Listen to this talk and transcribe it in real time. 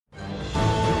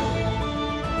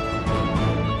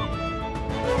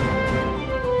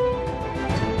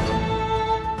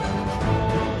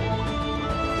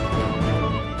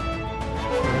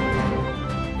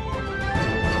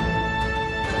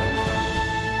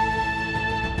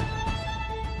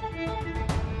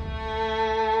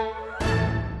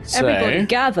Everybody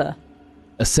gather.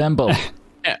 Assemble.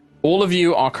 Yeah. All of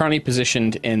you are currently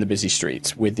positioned in the busy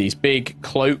streets with these big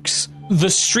cloaks. The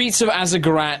streets of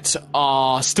Azagrat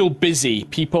are still busy.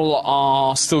 People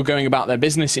are still going about their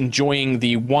business, enjoying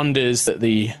the wonders that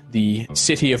the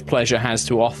city of pleasure has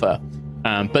to offer.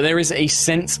 But there is a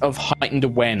sense of heightened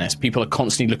awareness. People are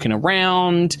constantly looking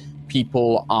around.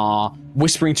 People are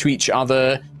whispering to each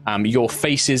other. Your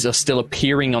faces are still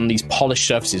appearing on these polished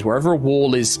surfaces. Wherever a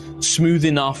wall is smooth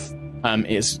enough,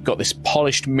 it's got this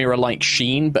polished mirror-like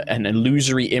sheen, but an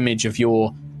illusory image of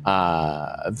your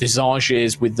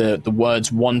visages with the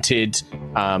words wanted,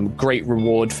 great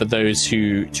reward for those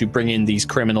who bring in these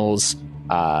criminals,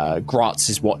 Gratz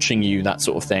is watching you, that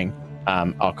sort of thing,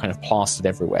 are kind of plastered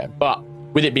everywhere. But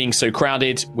with it being so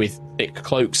crowded, with thick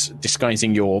cloaks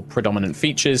disguising your predominant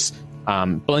features,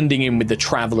 blending in with the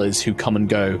travelers who come and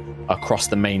go across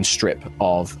the main strip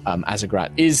of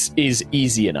Azagrat is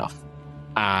easy enough.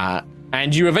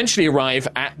 And you eventually arrive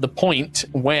at the point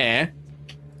where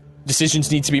decisions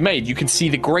need to be made. You can see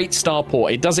the Great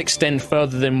Starport. It does extend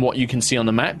further than what you can see on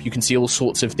the map. You can see all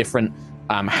sorts of different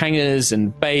hangars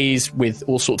and bays with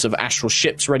all sorts of astral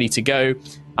ships ready to go.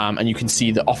 And you can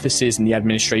see the offices and the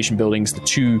administration buildings,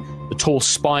 the tall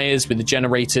spires with the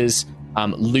generators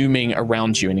looming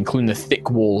around you, and including the thick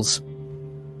walls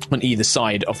on either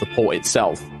side of the port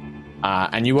itself.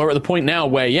 And you are at the point now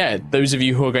where, those of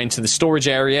you who are going to the storage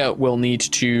area will need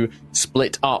to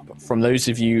split up from those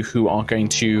of you who are going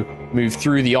to move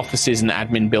through the offices and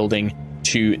admin building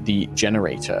to the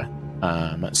generator.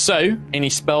 So, any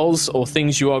spells or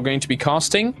things you are going to be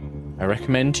casting, I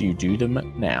recommend you do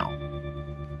them now.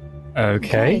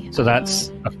 Okay, so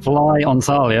that's a fly on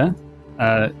Thalia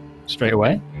straight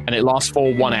away. And it lasts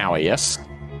for 1 hour, yes?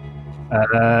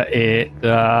 It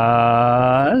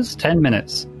does 10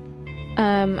 minutes.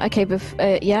 Okay,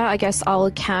 I guess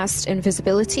I'll cast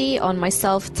invisibility on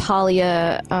myself,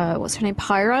 Talia, what's her name,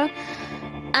 Pyra?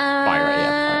 Pyra.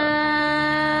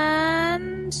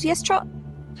 And yes, Trot?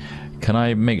 Can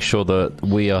I make sure that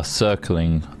we are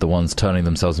circling the ones turning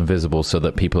themselves invisible so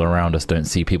that people around us don't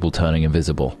see people turning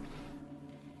invisible?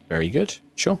 Very good.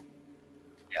 Sure.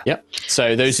 Yep.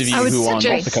 So those of you who are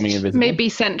not becoming invisible, maybe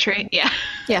sentry. Yeah.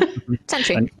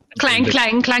 Sentry. Clang,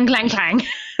 clang, clang, clang, clang.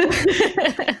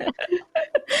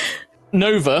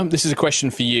 Nova, this is a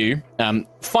question for you.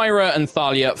 Fyra and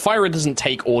Thalia. Fyra doesn't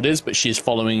take orders, but she is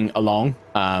following along.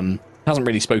 Hasn't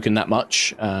really spoken that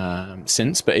much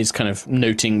since, but is kind of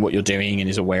noting what you're doing and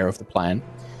is aware of the plan.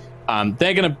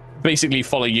 They're going to basically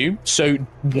follow you. So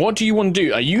what do you want to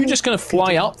do? Are you just going to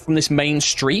fly up from this main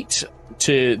street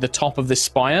to the top of this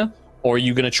spire? Or are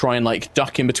you going to try and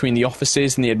duck in between the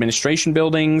offices and the administration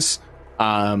buildings?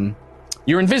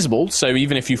 You're invisible, so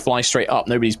even if you fly straight up,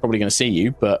 nobody's probably going to see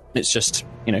you, but it's just,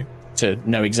 to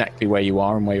know exactly where you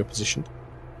are and where you're positioned.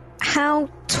 How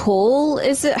tall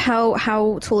is it?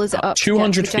 How tall is it up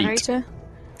 200 to the generator?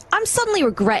 I'm suddenly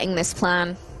regretting this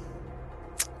plan.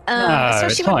 No,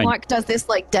 especially when Mark does this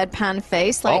deadpan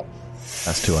face.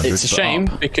 That's 200. It's a shame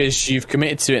because you've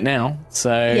committed to it now,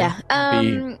 so it'd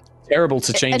be terrible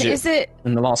to change it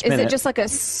in the last minute. Is it just a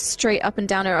straight up and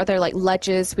down, or are there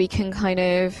ledges we can kind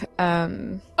of...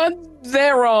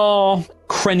 There are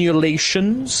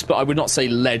crenulations, but I would not say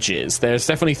ledges. There's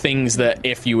definitely things that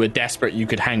if you were desperate you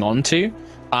could hang on to.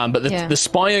 But the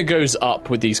spire goes up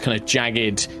with these kind of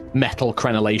jagged metal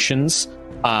crenulations.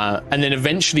 And then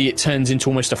eventually it turns into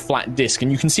almost a flat disc,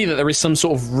 and you can see that there is some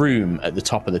sort of room at the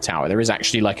top of the tower. There is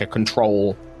actually a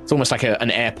control... It's almost like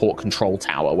an airport control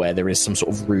tower where there is some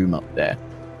sort of room up there.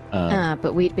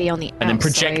 But we'd be on the outside. And then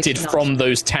projected from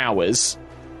those towers,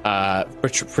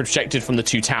 projected from the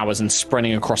two towers and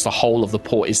spreading across the whole of the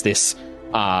port is this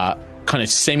kind of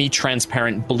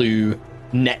semi-transparent blue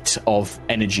net of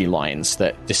energy lines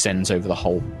that descends over the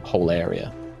whole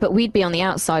area. But we'd be on the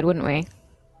outside, wouldn't we?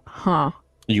 Huh.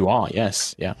 You are,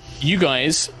 yes. Yeah. You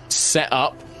guys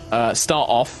start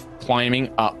off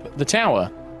climbing up the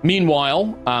tower.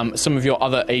 Meanwhile, some of your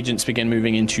other agents begin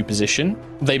moving into position.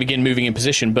 They begin moving in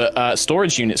position, but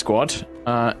Storage Unit Squad,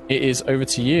 it is over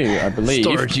to you, I believe.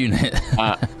 Storage Unit.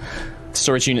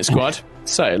 Storage Unit Squad.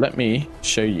 So, let me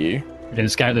show you. We didn't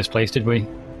scout this place, did we?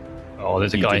 Oh,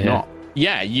 there's a guy here. Not.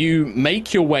 Yeah, you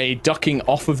make your way ducking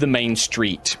off of the main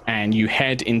street, and you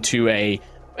head into it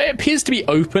appears to be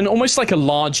open, almost like a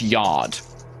large yard.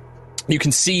 You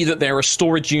can see that there are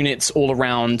storage units all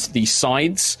around the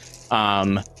sides,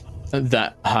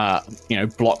 that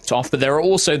blocked off, but there are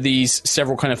also these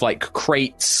several kind of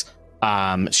crates,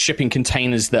 shipping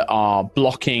containers that are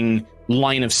blocking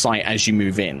line of sight as you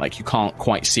move in. Like, you can't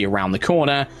quite see around the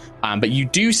corner, but you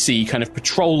do see kind of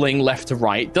patrolling left to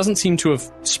right. Doesn't seem to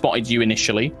have spotted you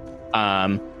initially,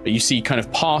 but you see kind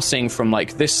of passing from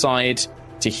like this side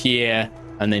to here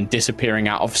and then disappearing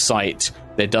out of sight.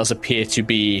 There does appear to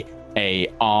be a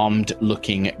armed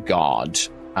looking guard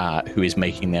who is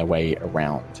making their way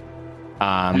around.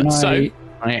 So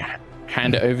I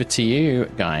hand it over to you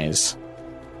guys.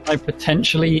 I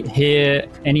potentially hear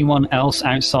anyone else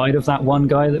outside of that one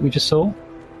guy that we just saw?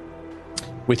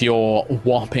 With your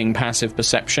whopping passive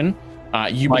perception,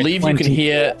 you believe you can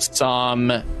hear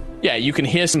some... Yeah, you can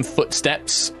hear some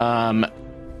footsteps and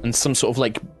some sort of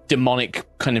like demonic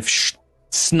kind of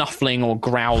snuffling or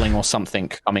growling or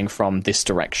something coming from this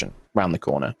direction, round the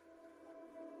corner.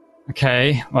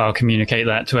 Okay, well, I'll communicate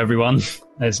that to everyone.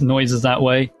 There's noises that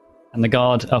way, and the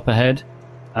guard up ahead.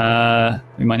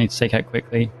 We might need to take out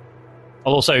quickly.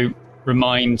 I'll also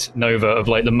remind Nova of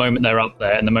like the moment they're up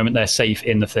there and the moment they're safe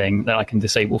in the thing that I can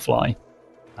disable fly.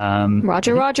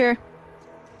 Roger.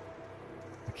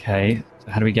 Okay,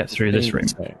 so how do we get through this room?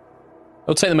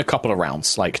 It'll take them a couple of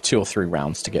rounds, like 2 or 3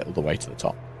 rounds to get all the way to the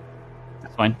top.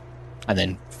 That's fine. And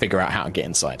then figure out how to get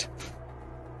inside.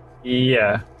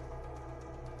 Yeah.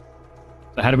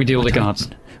 So how do we deal with the guards?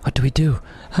 What do we do?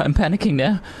 I'm panicking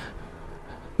now.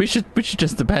 We should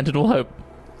just abandon all hope.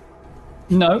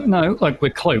 No, like we're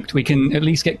cloaked. We can at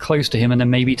least get close to him and then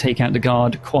maybe take out the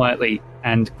guard quietly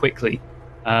and quickly.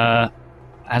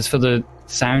 As for the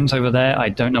sounds over there, I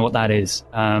don't know what that is.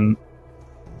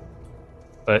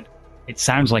 But it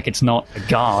sounds like it's not a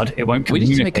guard. It won't communicate.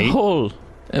 We need to make a hole,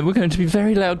 and we're going to be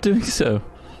very loud doing so.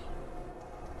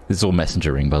 This is all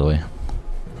messengering, by the way.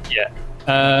 Yeah.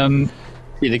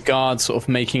 See the guard sort of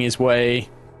making his way,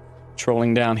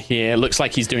 trolling down here. Looks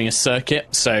like he's doing a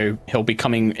circuit, so he'll be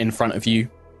coming in front of you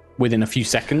within a few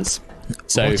seconds.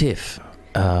 So, what if,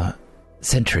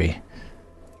 Sentry,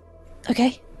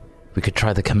 Okay. we could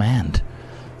try the command?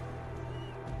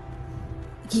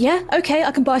 Yeah, okay,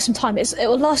 I can buy some time. It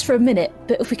will last for a minute,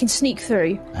 but if we can sneak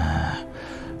through... Can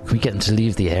we get him to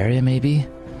leave the area, maybe?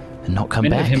 And not come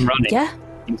back? Of him running. Yeah?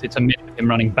 It's a minute of him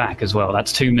running back as well.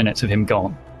 That's 2 minutes of him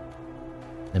gone.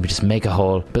 Then we just make a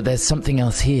hole. But there's something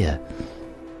else here.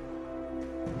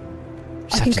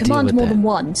 I can command more than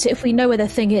one, so if we know where the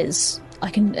thing is, I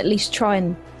can at least try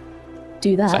and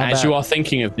do that. So as you are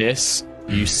thinking of this,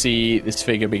 you see this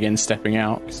figure begin stepping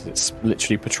out, because it's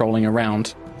literally patrolling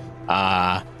around.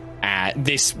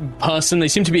 This person, they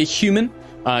seem to be a human,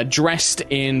 dressed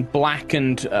in black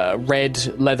and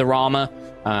red leather armor,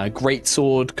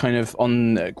 greatsword kind of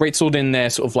on greatsword in their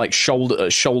sort of like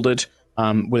shouldered,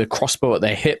 with a crossbow at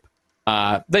their hip.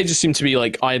 They just seem to be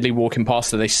like idly walking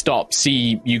past. They stop,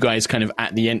 see you guys kind of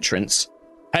at the entrance.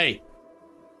 Hey,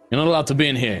 you're not allowed to be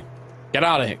in here. Get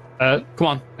out of here. Come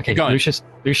on. Okay, go. Lucius,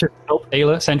 help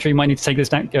Ayla. Sentry might need to take this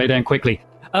down, go down quickly.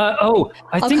 I'll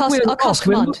cast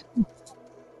command.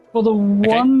 For the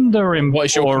Wonder Emporium. What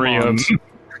is your command?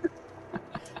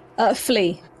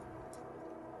 Flee.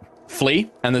 Flee,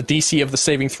 and the DC of the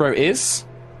saving throw is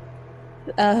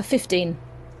 15.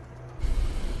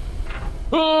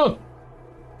 Oh!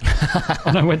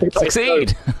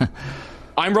 Succeed!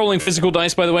 I'm rolling physical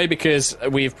dice, by the way, because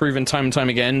we've proven time and time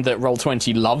again that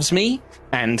Roll20 loves me,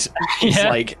 and it's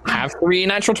like, have 3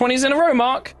 natural 20s in a row,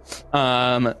 Mark.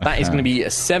 That is going to be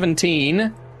a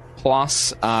 17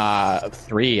 plus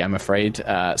 3, I'm afraid.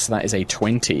 So that is a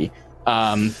 20.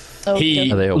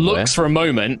 He looks for a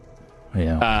moment,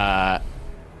 and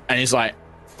he's like,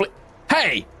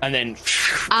 hey! And then...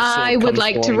 I would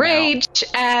like to rage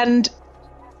and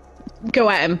go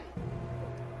at him.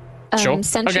 Sure.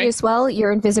 Sentry as well,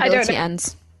 your invisibility know.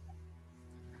 ends.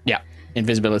 Yeah,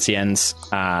 invisibility ends.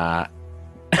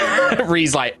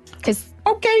 Ree's like, Because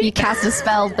okay. you cast a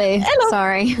spell, babe.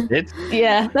 Sorry.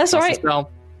 Yeah, that's all right. There's no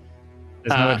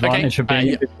advantage for being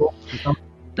invisible.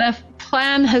 The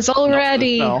plan has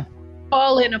already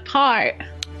fallen apart,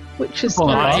 which is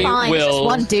I Fine, will- just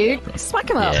one dude. Smack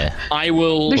him up. Yeah. I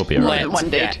will We'll be let alright. one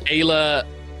dude.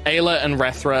 Ayla and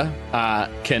Rethra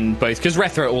can both, because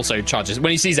Rethra also charges. When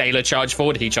he sees Ayla charge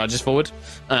forward, he charges forward.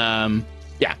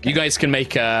 You guys can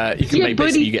make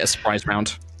basically you get a surprise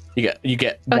round. You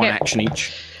get one action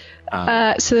each.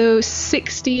 so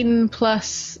 16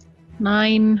 plus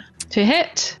 9 to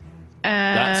hit.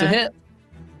 That's a hit.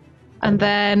 And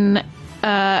then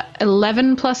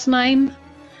 11 plus 9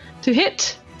 to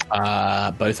hit.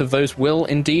 Both of those will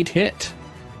indeed hit.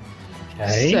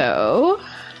 Okay. So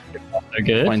So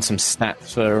good. Find some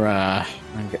stats for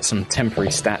and get some temporary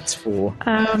stats for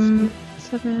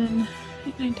 7,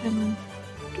 8, 9, 10,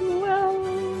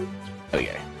 12, there we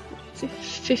go.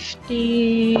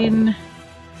 15,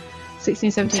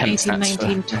 16, 17, Intense 18, stats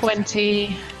 19, for-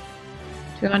 20,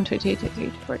 21, 22, 23,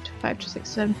 24, 25,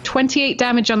 26, 27, 28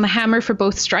 damage on the hammer for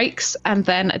both strikes, and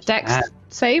then a dex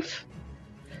save.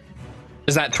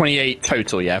 Is that 28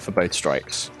 total, yeah, for both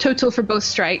strikes? Total for both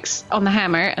strikes on the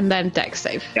hammer, and then dex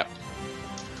save. Yep.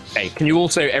 Okay, can you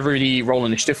also everybody roll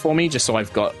initiative for me, just so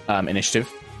I've got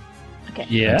initiative? Okay.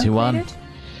 Yeah. 2-1.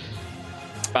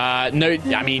 No,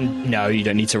 I mean, no, you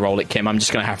don't need to roll it, Kim. I'm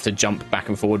just going to have to jump back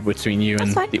and forward between you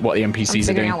and That's fine. what the I'm NPCs are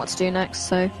figuring doing. out what to do next,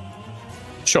 so...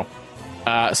 Sure.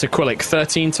 So Quillic,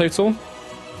 13 total.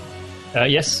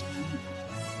 Yes.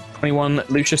 21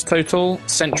 Lucius total.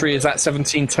 Sentry, is that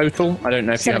 17 total? I don't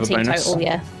know if you have a 17 bonus. total,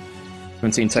 yeah.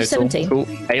 17 total. 17. Cool.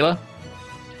 Ayla?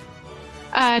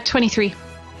 23.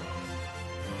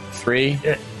 3.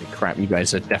 Yeah. Crap, you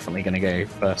guys are definitely going to go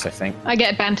first, I think. I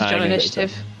get advantage on yeah,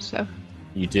 initiative, so.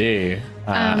 You do.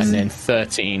 And then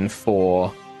 13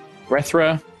 for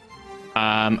Rethra.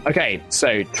 Okay,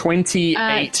 so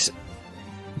 28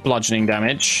 bludgeoning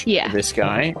damage Yeah. for this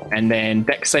guy. And then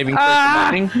dex saving throw for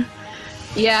lightning.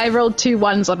 Yeah, I rolled 2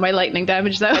 1s on my lightning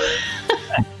damage, though.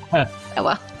 Oh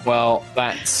well. Well,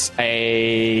 that's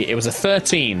it was a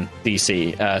 13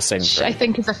 DC saving Which throw. I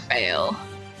think is a fail.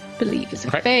 Believe is a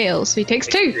Okay. fail, so he takes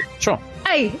 2. Sure.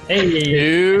 Hey! Hey.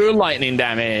 2 lightning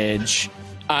damage.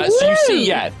 So you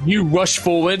see, you rush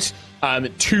forward.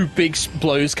 2 big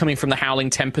blows coming from the Howling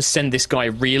Tempest send this guy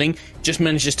reeling. Just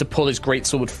manages to pull his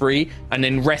greatsword free. And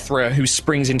then Rethra, who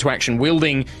springs into action,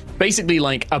 wielding basically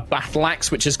like a battle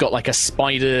axe, which has got like a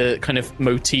spider kind of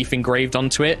motif engraved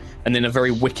onto it. And then a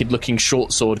very wicked looking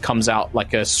short sword comes out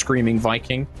like a screaming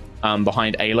Viking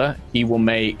behind Ayla. He will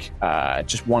make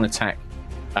just 1 attack.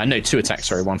 No, 2 attacks,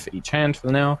 sorry, 1 for each hand for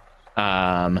now.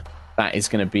 That is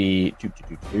going to be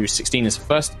 16 is the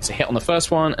first. It's a hit on the first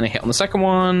one and a hit on the second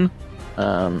one.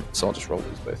 So I'll just roll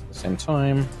these both at the same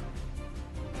time.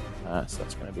 So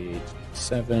that's going to be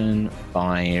 7,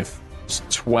 5,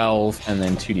 12, and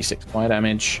then 2d6 fire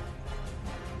damage.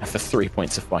 For 3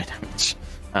 points of fire damage.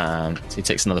 So he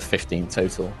takes another 15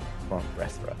 total from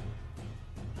Rethra.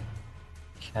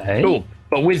 Okay. Cool.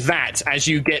 But with that, as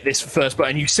you get this first blow,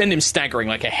 and you send him staggering,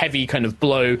 like a heavy kind of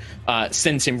blow,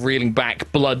 sends him reeling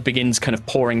back, blood begins kind of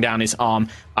pouring down his arm,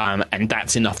 and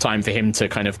that's enough time for him to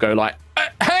kind of go like,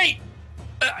 hey!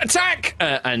 Attack!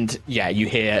 And yeah, you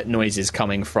hear noises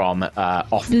coming from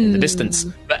off in the distance.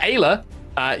 But Ayla,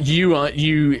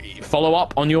 you follow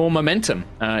up on your momentum.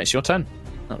 It's your turn.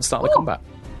 Let's start the combat.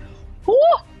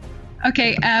 Ooh.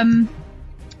 Okay,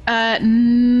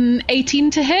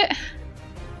 18 to hit.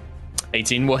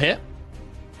 18 will hit.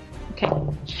 Okay.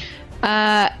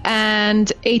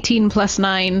 And 18 plus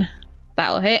 9,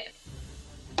 that'll hit.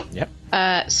 Yep.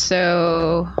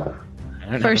 So I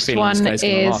don't first have a feeling one this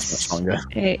guy's gonna last much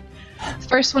is longer.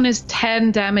 first one is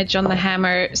 10 damage on the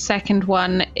hammer. Second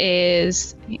one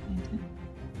is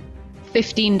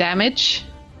 15 damage.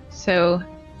 So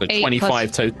So 8 25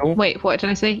 plus- total. Wait, what did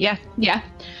I say? Yeah. And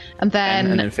And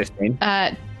then then 15.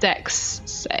 Dex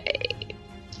save.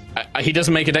 He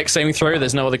doesn't make a dex saving throw.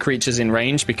 There's no other creatures in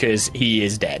range because he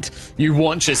is dead. You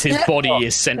watch as his body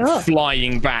is sent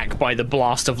flying back by the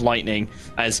blast of lightning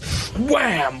as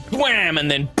wham, wham, and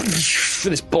then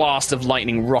this blast of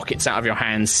lightning rockets out of your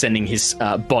hands, sending his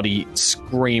body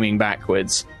screaming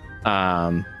backwards.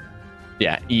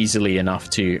 Easily enough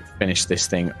to finish this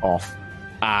thing off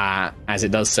as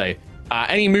it does so.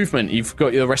 Any movement? You've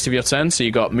got the rest of your turn, so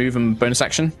you got move and bonus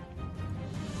action.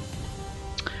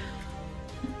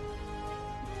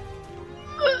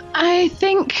 I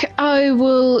think I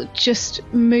will just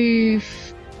move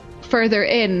further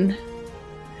in.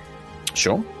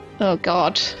 Sure. Oh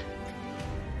god.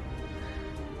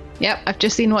 Yep, I've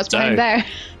just seen what's behind there.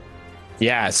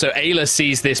 Yeah, so Ayla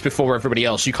sees this before everybody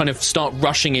else. You kind of start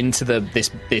rushing into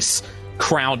this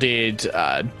crowded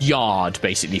yard,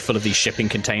 basically, full of these shipping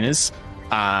containers.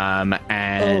 And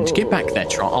get back there,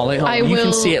 Trot. You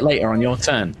can see it later on your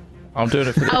turn. I'll do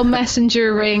it. I'll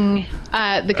messenger ring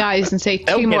the guys and say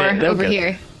two more over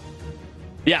here.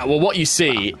 Yeah, well, what you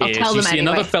see I'll is tell you them see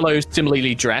anyway. another fellow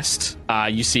similarly dressed.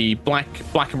 You see black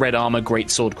and red armor,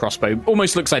 great sword, crossbow.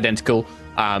 Almost looks identical,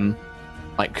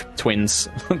 like twins.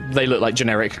 They look like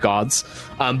generic guards.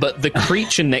 But the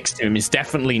creature next to him is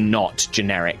definitely not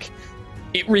generic.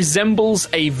 It resembles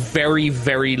a very,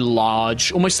 very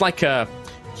large, almost like a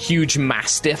huge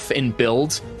mastiff in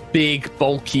build. Big,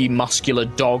 bulky, muscular,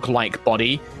 dog-like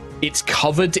body. It's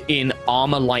covered in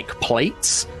armor-like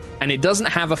plates, and it doesn't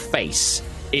have a face.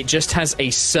 It just has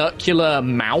a circular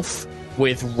mouth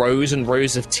with rows and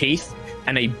rows of teeth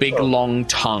and a big, long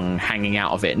tongue hanging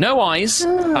out of it. No eyes,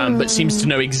 but seems to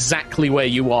know exactly where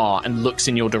you are and looks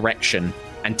in your direction.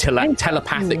 and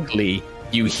telepathically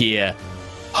you hear,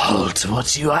 "Halt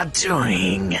what you are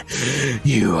doing.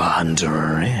 You are under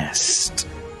arrest."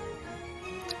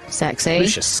 Sexy.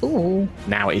 Lucius, Ooh.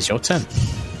 now it is your turn.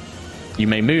 You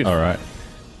may move. All right.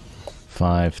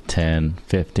 5, 10,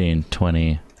 15,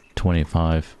 20,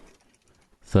 25,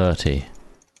 30.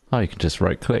 Oh, you can just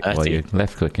right-click while you're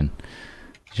left-clicking.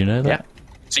 Did you know that? Yeah.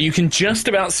 So you can just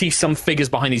about see some figures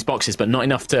behind these boxes, but not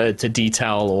enough to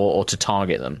detail or to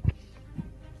target them.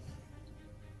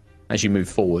 As you move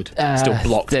forward, still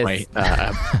blocked by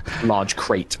a large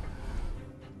crate.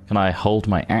 Can I hold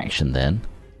my action then?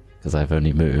 Because I've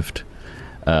only moved.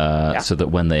 So that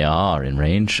when they are in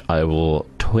range, I will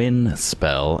twin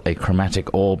spell a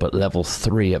chromatic orb at level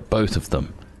 3 at both of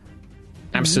them.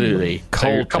 Absolutely.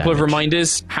 So a couple of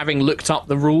reminders, having looked up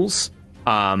the rules,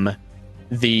 when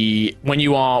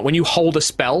you hold a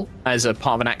spell as a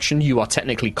part of an action, you are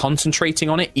technically concentrating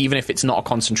on it, even if it's not a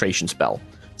concentration spell.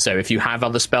 So if you have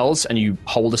other spells and you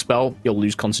hold a spell, you'll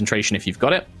lose concentration if you've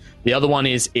got it. The other one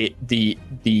is the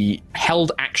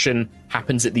held action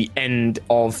happens at the end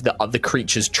of the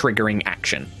creature's triggering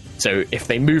action. So if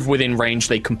they move within range,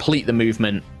 they complete the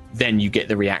movement, then you get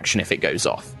the reaction if it goes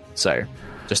off. So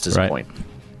just as a point.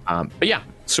 But yeah,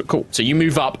 so cool. So you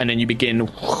move up and then you begin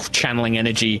channeling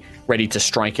energy, ready to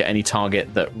strike at any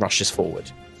target that rushes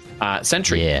forward.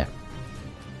 Sentry. Yeah.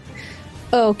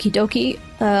 Okie dokie.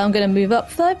 I'm going to move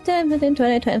up 5, 10, 15,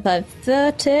 20, 25,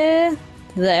 30.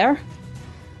 There.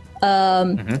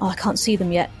 Oh, I can't see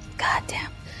them yet. God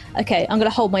damn. Okay, I'm going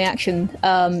to hold my action.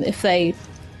 If they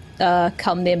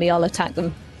come near me, I'll attack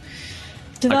them.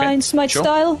 Divine Smite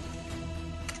style.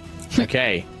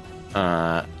 Okay.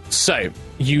 So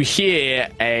you hear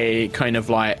a kind of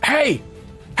like, hey,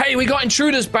 we got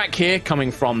intruders back here,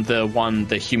 coming from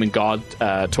the human guard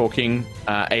talking,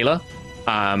 Ayla.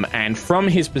 And from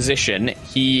his position,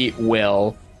 he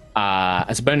will,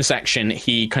 as a bonus action,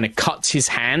 he kind of cuts his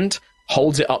hand,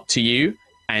 holds it up to you,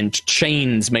 and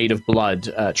chains made of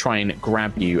blood try and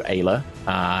grab you, Ayla.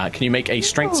 Can you make a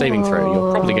strength saving throw?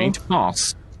 You're probably going to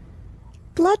pass.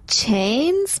 Blood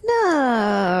chains?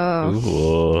 No.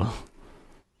 Ooh.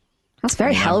 That's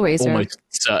very Hellraiser. I'm almost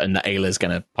certain that Ayla's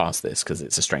going to pass this because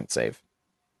it's a strength save.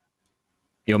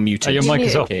 You're muted. Your mic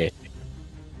is off. Here.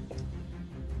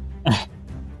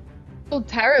 Rolled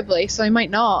terribly, so I might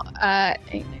not. I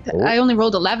only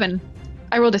rolled 11.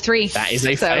 I rolled a 3. That is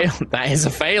a fail. That is a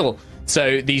fail.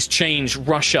 So these chains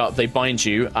rush up, they bind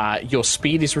you. Your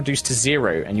speed is reduced to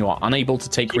 0, and you are unable to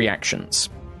take reactions.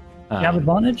 Do you have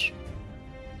advantage?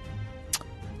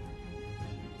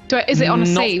 Is it on a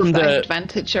save that I have the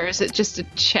advantage, or is it just a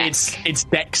check? It's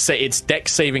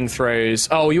dex saving throws.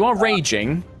 Oh, you are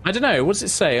raging. I don't know. What does it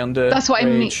say under? That's what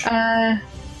rage? I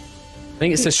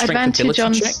think it says strength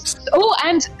ability checks. Oh,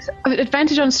 and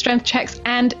advantage on strength checks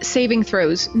and saving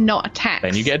throws, not attacks.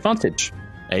 Then you get advantage.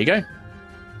 There you go.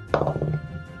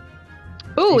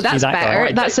 Oh, that's that better.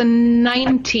 right? That's a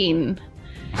 19.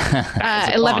 That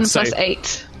is a 11 pass. plus So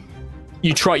 8.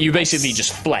 You basically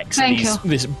just flex, and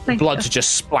this blood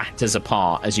just splatters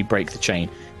apart as you break the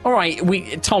chain. All right,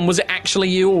 Tom, was it actually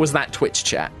you, or was that Twitch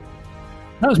chat?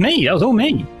 That was me. That was all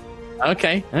me.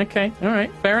 Okay, all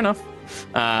right, fair enough.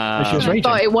 I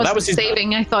thought it wasn't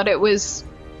saving. I thought it was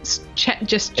just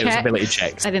checks. It was ability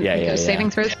checks. I didn't think it was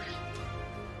saving throws.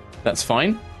 That's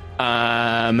fine.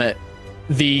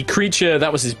 The creature,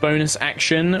 that was his bonus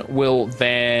action, will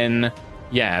then,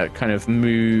 kind of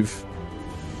move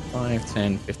 5,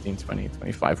 10, 15, 20,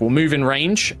 25. We'll move in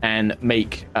range and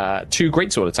make 2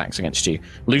 greatsword attacks against you.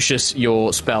 Lucius,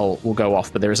 your spell will go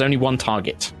off, but there is only one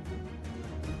target.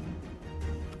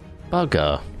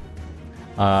 Bugger.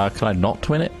 Can I not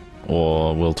twin it?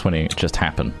 Or will twinning just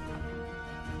happen?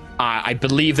 I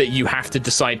believe that you have to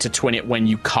decide to twin it when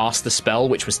you cast the spell,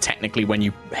 which was technically when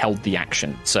you held the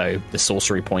action. So the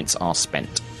sorcery points are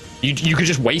spent. You could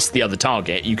just waste the other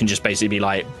target. You can just basically be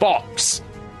like, box!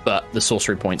 But the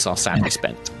sorcery points are sadly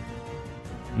spent.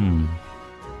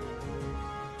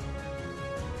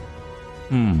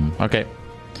 Okay.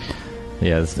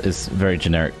 Yeah, it's very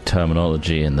generic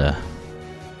terminology in the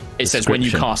It says when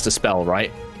you cast a spell,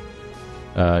 right?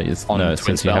 it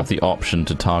says you have the option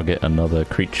to target another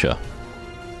creature.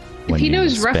 If he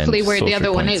knows roughly where the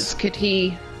other one points. is, could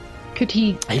he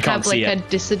have like a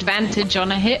disadvantage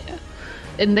on a hit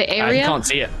in the area? He can't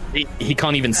see it. He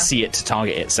can't even see it to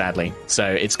target it, sadly. So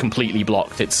it's completely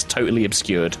blocked. It's totally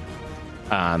obscured.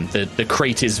 The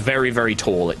crate is very, very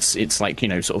tall. It's like,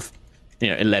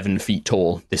 11 feet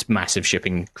tall, this massive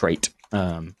shipping crate.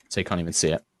 So you can't even see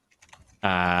it.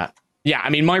 My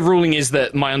ruling is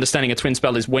that my understanding of Twin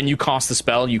Spell is when you cast the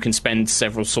spell, you can spend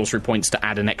several sorcery points to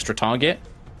add an extra target.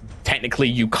 technically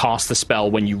you cast the spell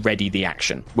when you ready the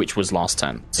action, which was last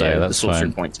turn. So Yeah, the that's sorcery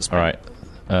fine. point is spent.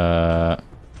 Alright.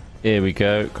 Here we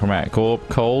go. Chromatic Orb,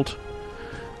 cold.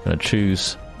 Gonna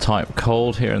choose type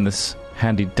cold here in this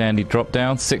handy dandy drop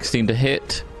down. 16 to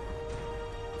hit.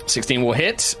 16 will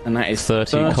hit, and that is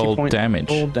 30 cold points damage.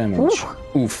 Cold damage.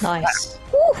 Oof. Nice. So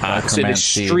this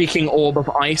Necromancy. streaking orb of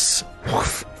ice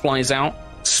flies out,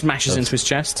 smashes into his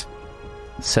chest.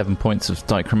 7 points of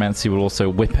dichromancy will also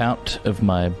whip out of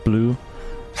my blue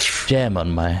gem on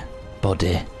my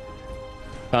body.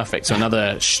 Perfect. So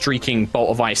another streaking bolt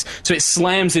of ice. So it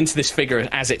slams into this figure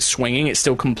as it's swinging. It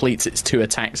still completes its 2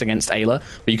 attacks against Ayla,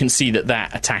 but you can see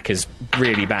that attack has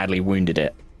really badly wounded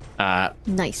it.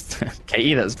 Nice.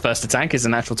 Katie, that first attack is a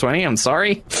natural 20. I'm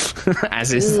sorry.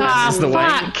 as is the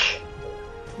way.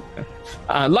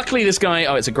 Luckily, this guy...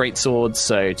 Oh, it's a great sword.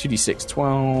 So 2d6,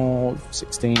 12,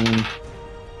 16...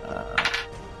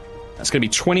 that's going to be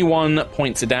 21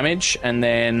 points of damage, and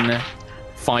then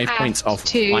 5 points of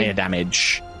fire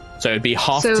damage. So it'd be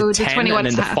half to 10, and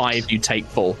then the 5 you take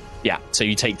full. Yeah, so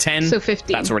you take 10. So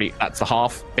 15. That's the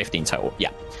half. 15 total,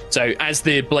 yeah. So as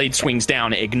the blade swings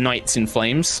down, it ignites in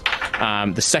flames.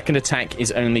 The second attack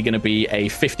is only going to be a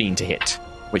 15 to hit,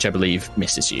 which I believe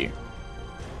misses you.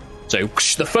 So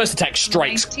the first attack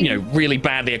strikes, really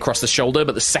badly across the shoulder,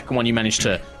 but the second one you manage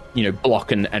to,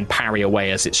 block and parry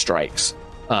away as it strikes.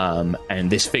 And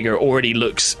this figure already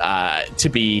looks to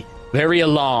be very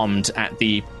alarmed at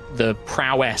the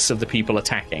prowess of the people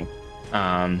attacking.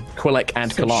 Quilek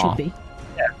and Kalar.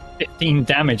 15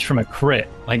 damage from a crit.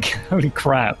 Like, holy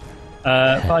crap.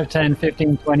 5, 10,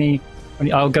 15, 20.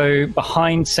 I'll go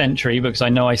behind Sentry because I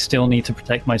know I still need to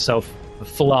protect myself for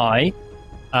fly.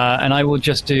 And I will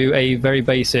just do a very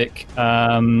basic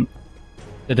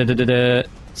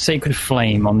Sacred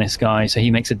Flame on this guy, so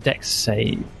he makes a dex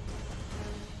save.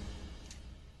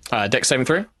 Dex saving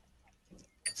throw?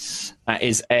 That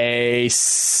is a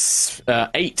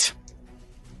 8.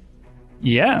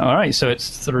 Yeah, alright, so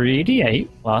it's 3d8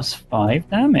 plus 5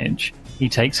 damage. He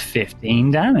takes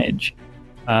 15 damage.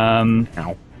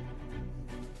 Ow.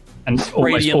 And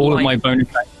almost all of my bonus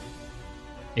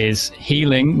is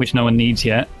healing, which no one needs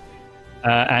yet,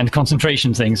 and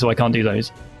concentration things, so I can't do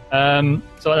those. So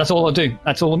that's all I'll do.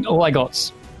 That's all I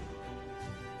got.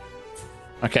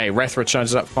 Okay, Rethra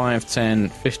charges up 5, 10,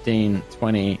 15,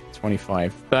 20,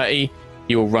 25, 30.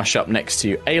 He will rush up next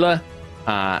to Ayla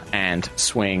and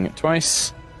swing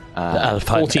twice.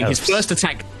 14. His first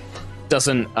attack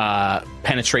doesn't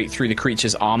penetrate through the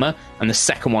creature's armor, and the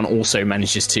second one also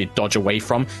manages to dodge away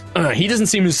from. He doesn't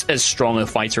seem as strong a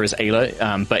fighter as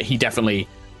Ayla, but he definitely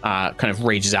kind of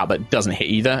rages out, but doesn't hit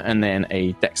either. And then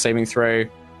a dex saving throw,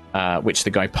 which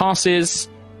the guy passes.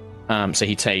 So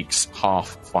he takes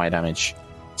half fire damage.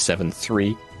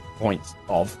 3 points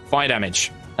of fire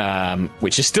damage,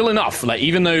 which is still enough. Like,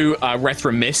 even though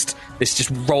Rethra missed, this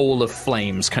just roll of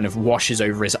flames kind of washes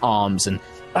over his arms, and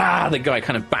the guy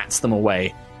kind of bats them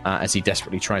away as he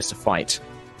desperately tries to fight.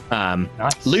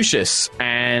 Nice. Lucius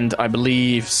and I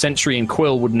believe Sentry and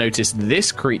Quill would notice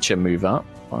this creature move up.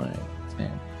 5,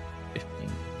 10, 15,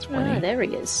 20. There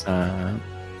he is.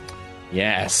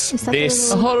 Yes, Is that this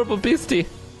the little- Horrible beastie.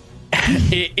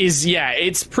 it is. Yeah,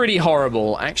 it's pretty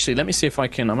horrible. Actually, let me see if I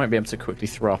might be able to quickly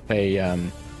throw up a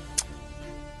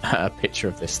picture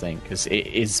of this thing, because it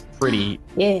is pretty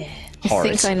Yeah.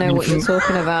 horrid. I think I know what you're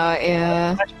talking about,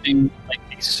 yeah. Imagining like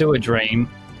a sewer drain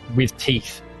with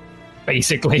teeth,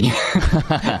 basically.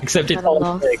 Except it's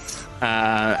all big.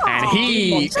 And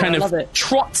he monster, kind I love of it.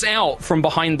 trots out from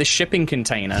behind the shipping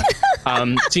container,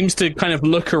 seems to kind of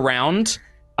look around,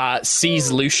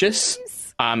 sees Lucius,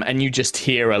 and you just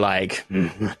hear a like,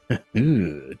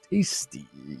 tasty.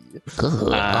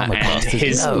 And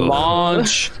his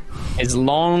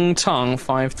long tongue,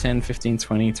 5, 10, 15,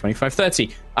 20, 25, 30.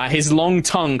 His long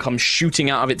tongue comes shooting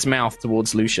out of its mouth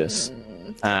towards Lucius.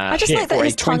 I just like that for a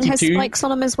his tongue has 22. spikes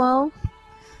on him as well.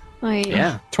 Like,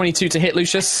 Yeah, 22 to hit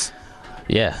Lucius.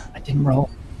 Yeah. I didn't roll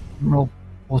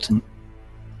important.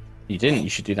 You didn't. You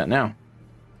should do that now.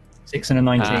 6 and a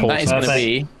 19. That is going to Perfect.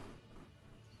 be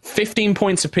 15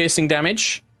 points of piercing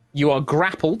damage. You are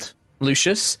grappled,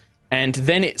 Lucius, and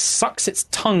then it sucks its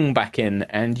tongue back in,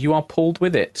 and you are pulled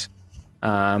with it.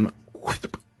 And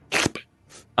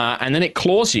then it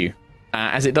claws you.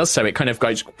 As it does so, it kind of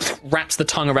goes, wraps the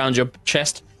tongue around your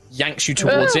chest, yanks you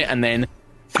towards it, and then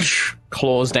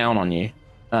claws down on you.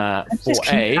 For Just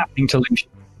keep a happening to Lucian.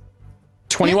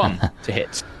 21 to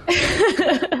hit.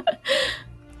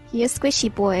 he is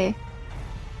squishy boy.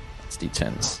 It's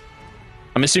D10s.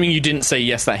 I'm assuming you didn't say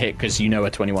yes, that hit, because you know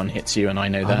a 21 hits you, and I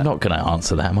know that. I'm not going to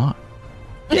answer that, Mark.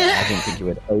 Yeah, I didn't think you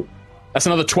would. That's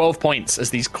another 12 points as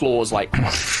these claws like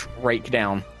rake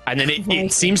down. And then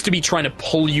it seems to be trying to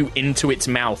pull you into its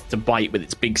mouth to bite with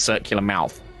its big circular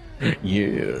mouth.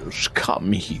 Yes,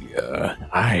 come here.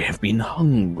 I have been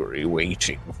hungry,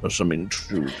 waiting for some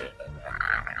intruder.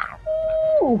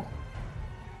 Oh.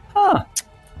 Huh.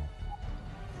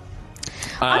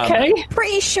 Okay. I'm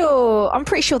pretty sure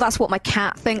that's what my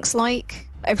cat thinks like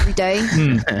every day.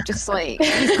 Just like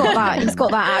he's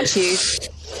got that attitude.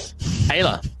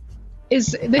 Ayla.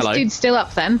 Is this dude still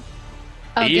up then?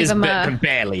 I'll He give is him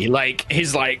barely. Like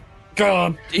he's like,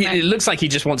 God. It looks like he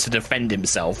just wants to defend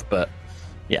himself, but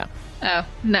yeah. Oh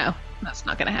no, that's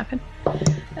not going to happen.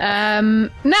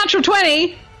 Natural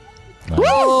 20. Nice.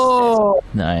 Woo!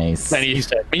 Nice. Then he's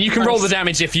dead. I mean, you can roll the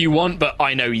damage if you want, but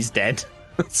I know he's dead.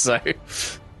 So,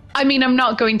 I mean, I'm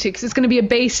not going to because it's going to be a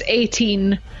base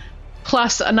 18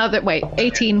 plus another. Wait,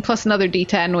 18 plus another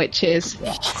D10, which is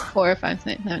 4, 5,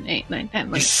 6, 7, 8, 9,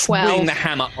 10, like 12. Swing the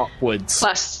hammer upwards.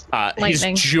 Plus his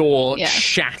lightning. jaw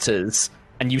shatters,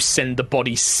 and you send the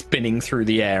body spinning through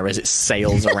the air as it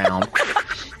sails around.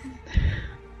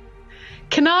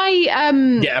 Can I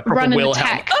run an Wilhelm.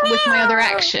 attack with my other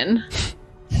action?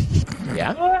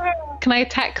 Yeah. Can I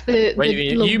attack the little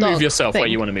you dog move yourself thing? where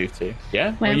you want to move to.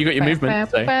 Yeah. Well, you got your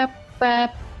movement. So.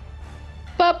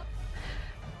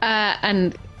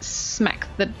 And smack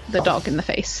the dog in the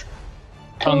face.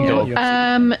 Tongue dog.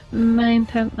 9,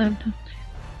 10, 11,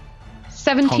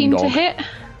 17 to hit.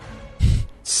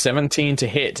 17 to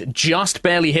hit. Just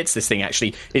barely hits this thing,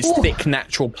 actually. Its thick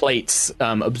natural plates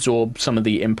absorb some of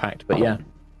the impact, but yeah.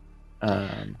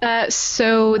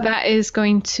 So that is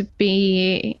going to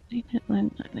be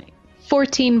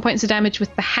 14 points of damage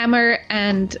with the hammer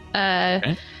and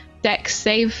dex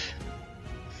save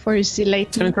for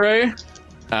Zilate. Saving throw.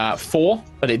 4,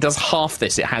 but it does half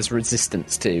this. It has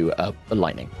resistance to the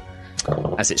lightning.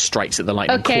 As it strikes at the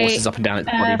lightning, courses up and down its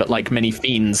body, but like many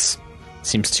fiends,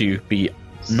 seems to be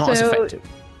not as effective.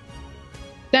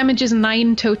 Damage is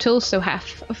 9 total, so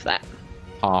half of that.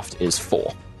 Halved is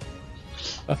 4.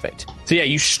 Perfect. So yeah,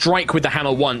 you strike with the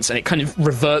hammer once, and it kind of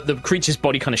the creature's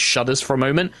body kind of shudders for a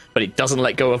moment, but it doesn't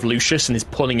let go of Lucius and is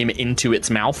pulling him into its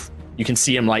mouth. You can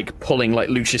see him like pulling like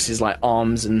Lucius's like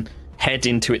arms and head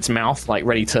into its mouth, like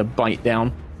ready to bite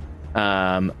down.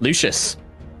 Lucius,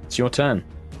 it's your turn.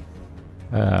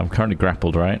 I'm currently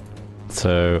grappled, right?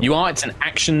 So You are. It's an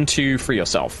action to free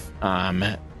yourself.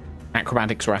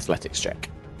 Acrobatics or athletics check.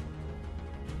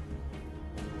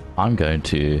 I'm going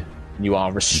to. You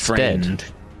are restrained.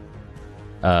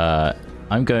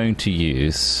 I'm going to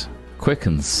use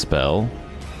Quicken spell,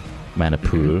 Mana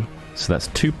Pool. So that's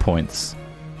 2 points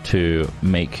to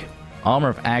make Armor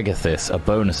of Agathis a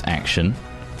bonus action.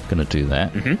 Going to do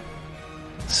that.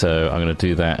 So I'm going to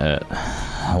do that at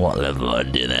what level? I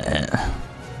do that at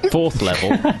 4th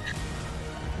level.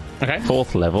 Okay.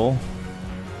 4th level.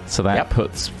 So that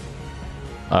puts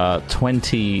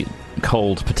 20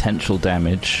 cold potential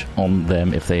damage on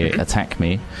them if they attack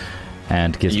me,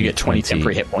 and gives you me get 20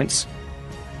 temporary hit points.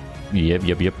 Yep.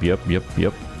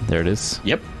 There it is.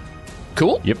 Yep.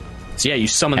 Cool. Yep. So yeah, you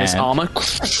summon this And- armor.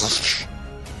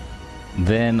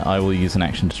 Then I will use an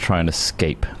action to try and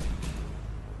escape.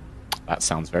 That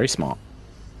sounds very smart.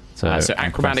 So,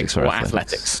 acrobatics or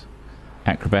athletics?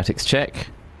 Acrobatics check.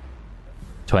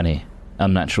 20.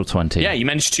 Unnatural 20. Yeah, you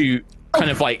managed to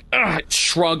kind of like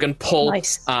shrug and pull,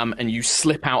 Nice. and you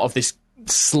slip out of this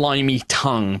slimy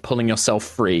tongue, pulling yourself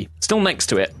free. Still next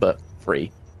to it, but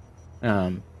free.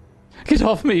 Get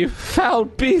off me, you foul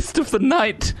beast of the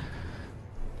night!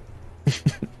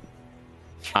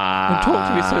 Don't talk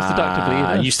to me so seductively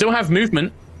either. You still have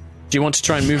movement. Do you want to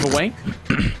try and move away?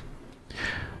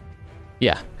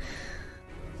 Yeah.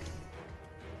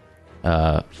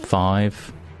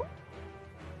 5,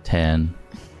 10,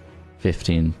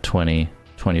 15, 20,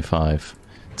 25.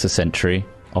 It's a sentry.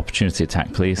 Opportunity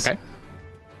attack, please. Okay.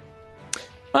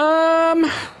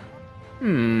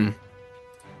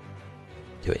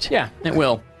 Do it. Yeah, it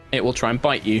will. It will try and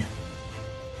bite you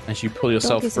as you pull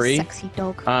yourself Dog is free. a sexy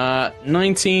dog.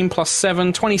 19 plus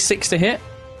 7, 26 to hit.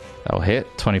 That'll hit.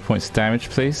 20 points of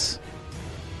damage, please.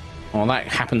 Well, that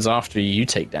happens after you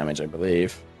take damage, I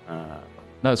believe.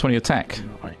 No, it's when you attack.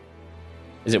 Right.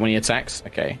 Is it when he attacks?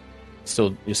 Okay.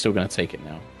 You're still going to take it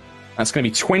now. That's going to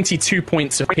be 22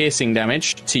 points of piercing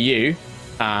damage to you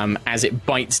as it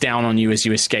bites down on you as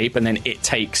you escape, and then it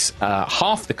takes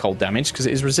half the cold damage because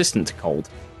it is resistant to cold.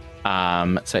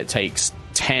 So it takes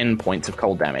 10 points of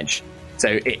cold damage.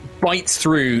 So it bites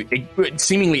through,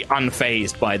 seemingly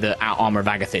unfazed by the armor of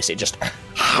Agathis. It just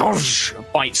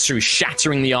bites through,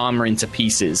 shattering the armor into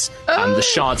pieces. The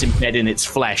shards embed in its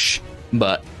flesh,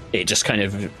 but it just kind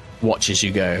of watches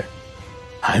you go.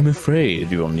 I'm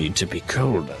afraid you'll need to be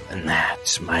colder than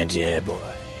that, my dear boy.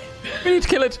 We need to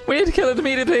kill it. We need to kill it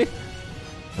immediately.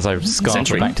 As I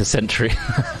scarper back to Sentry.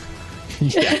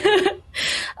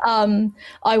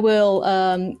 I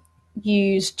will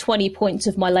use 20 points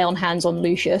of my lay on hands on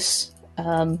Lucius.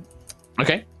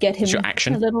 Okay. Get him your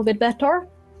action. a little bit better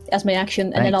as my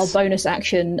action, and then I'll bonus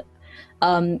action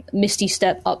Misty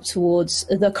Step up towards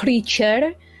the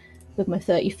creature with my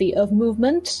 30 feet of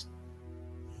movement.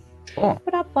 Sure.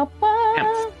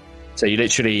 Bamf. So you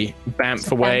literally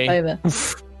bamf away and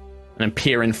then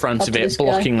peer in front of it,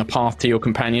 blocking the path to your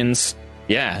companions.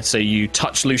 Yeah, so you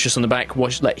touch Lucius on the back,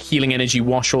 let healing energy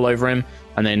wash all over him,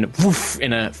 and then woof,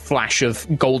 in a flash of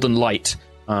golden light,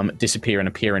 disappear and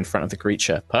appear in front of the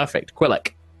creature. Perfect.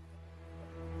 Quillic.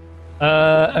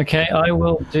 Okay, I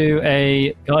will do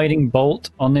a guiding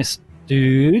bolt on this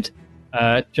dude.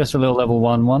 Just a little level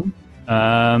 1/1.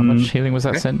 How much healing was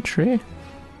that, Sentry?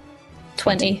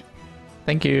 20.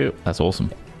 Thank you. That's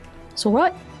awesome. It's all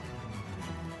right.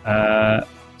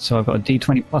 So I've got a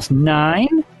d20 plus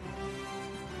 9.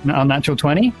 Unnatural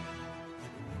 20.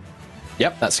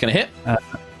 Yep, that's going to hit.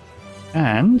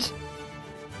 And...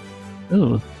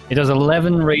 Ooh, it does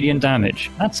 11 radiant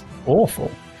damage. That's awful.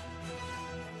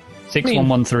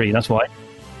 6113, that's why.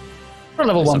 For a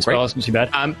level 1 spell, it's not too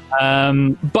bad.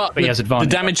 But he has advantage.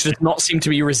 The damage does not seem to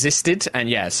be resisted, and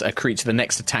yes, a creature, the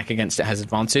next attack against it has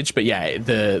advantage, but yeah,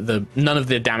 the none of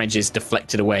the damage is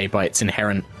deflected away by its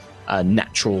inherent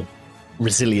natural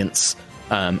resilience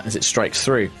as it strikes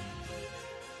through.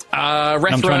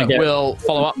 Rethra will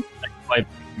follow up.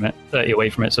 30 away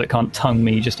from it, so it can't tongue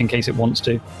me just in case it wants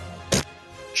to.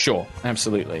 Sure,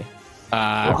 absolutely.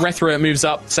 Rethra moves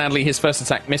up. Sadly, his first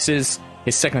attack misses.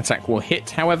 His second attack will hit,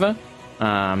 however.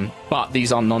 But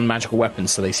these are non-magical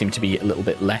weapons, so they seem to be a little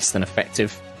bit less than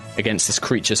effective against this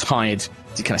creature's hide.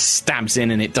 He kind of stabs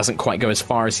in, and it doesn't quite go as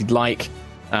far as he'd like.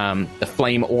 The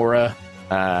flame aura,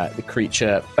 the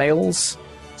creature fails,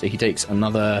 so he takes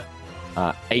another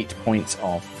 8 points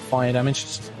of fire damage.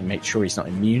 Just to make sure he's not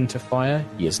immune to fire.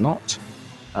 He is not.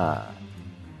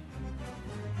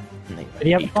 Did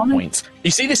he have 8 points.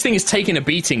 You see, this thing is taking a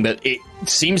beating, but it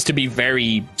seems to be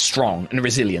very strong and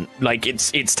resilient. Like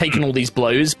it's taken all these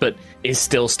blows, but is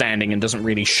still standing and doesn't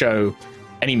really show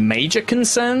any major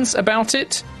concerns about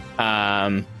it.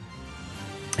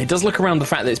 It does look around the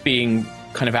fact that it's being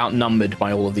kind of outnumbered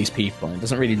by all of these people, and it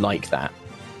doesn't really like that.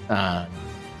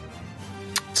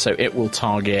 So it will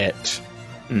target.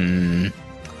 It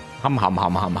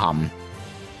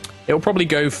will probably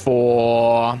go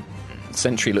for.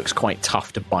 Sentry looks quite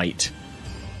tough to bite.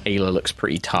 Ayla looks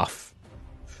pretty tough.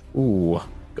 Ooh,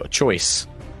 got a choice.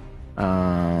 It's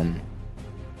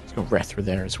got Rethra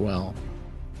there as well.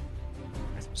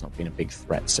 Rethra's not been a big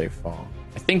threat so far.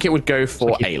 I think it would go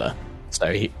for Ayla.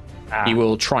 So he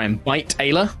will try and bite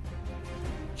Ayla.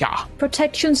 Yeah.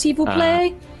 Protection, s'il vous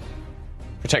plaît.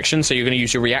 Protection, so you're going to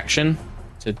use your reaction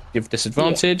to give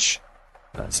disadvantage.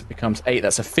 Yeah. That becomes 8.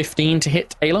 That's a 15 to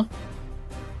hit Ayla.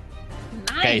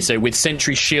 Okay, so with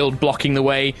Sentry's shield blocking the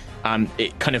way,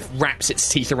 it kind of wraps its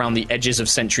teeth around the edges of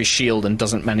Sentry's shield and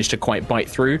doesn't manage to quite bite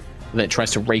through. Then it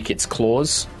tries to rake its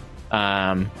claws,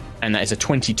 and that is a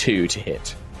 22 to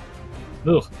hit.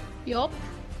 Ugh. Yup.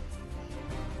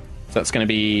 So that's going to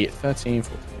be 13,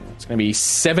 14. It's going to be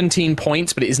 17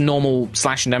 points, but it is normal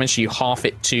slashing damage, so you half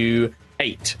it to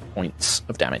 8 points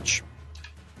of damage.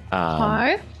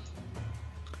 Hi.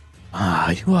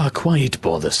 You are quite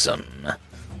bothersome.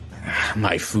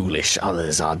 My foolish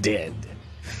others are dead.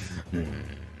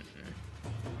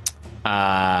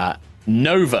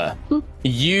 Nova,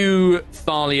 you,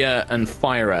 Thalia, and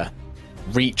Fyra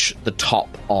reach the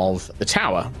top of the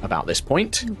tower about this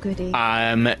point. Oh, goody.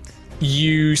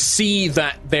 You see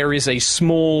that there is a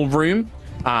small room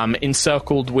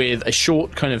encircled with a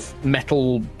short kind of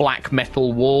black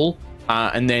metal wall,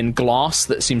 and then glass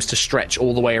that seems to stretch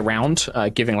all the way around,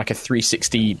 giving like a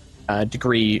 360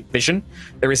 degree vision.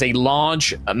 There is a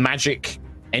large magic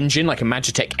engine, like a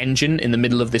Magitech engine, in the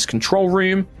middle of this control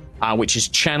room, which is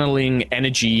channeling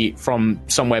energy from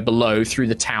somewhere below through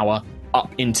the tower up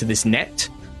into this net.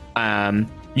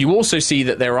 You also see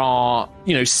that there are,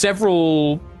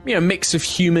 several, mix of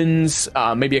humans,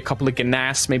 maybe a couple of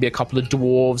Ganas, maybe a couple of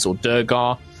dwarves or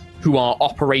Durgar, who are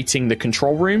operating the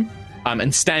control room.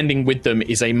 And standing with them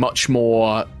is a much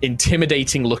more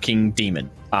intimidating looking demon.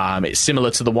 It's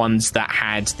similar to the ones that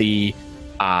had the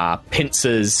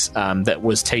pincers that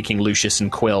was taking Lucius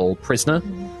and Quill prisoner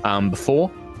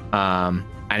before. And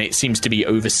it seems to be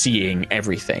overseeing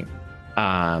everything.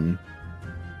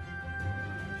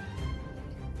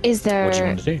 Is there... What do you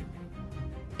want to do?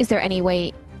 Is there any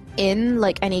way in,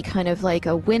 like any kind of like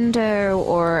a window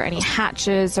or any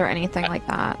hatches or anything like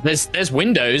that? There's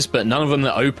windows, but none of them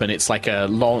that open. It's like a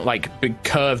long, like big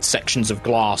curved sections of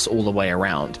glass all the way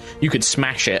around. You could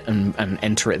smash it and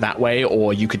enter it that way,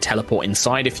 or you could teleport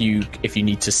inside if you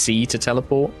need to see to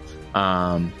teleport.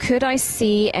 Could I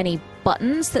see any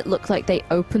buttons that look like they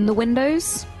open the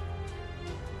windows?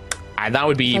 That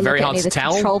would be very hard to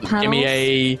tell. Give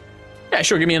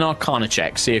me an Arcana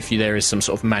check. See if there is some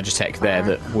sort of Magitech there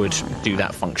that would do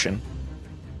that function.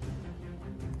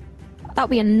 That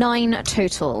would be a 9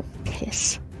 total.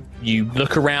 Piss. You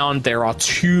look around, there are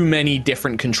too many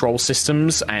different control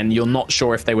systems, and you're not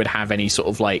sure if they would have any sort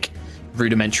of like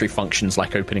rudimentary functions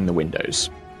like opening the windows.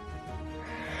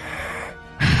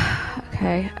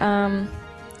 Okay,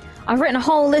 I've written a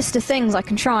whole list of things I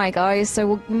can try, guys,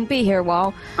 so we'll be here a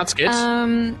while. That's good.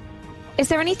 Is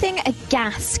there anything a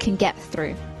gas can get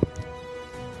through?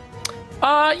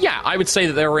 Yeah, I would say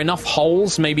that there are enough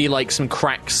holes, maybe like some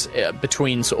cracks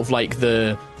between sort of like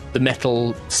the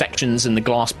metal sections and the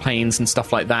glass panes and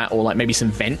stuff like that, or like maybe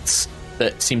some vents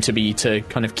that seem to be to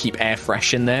kind of keep air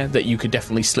fresh in there that you could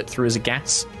definitely slip through as a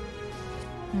gas.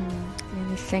 The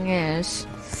only thing is,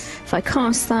 if I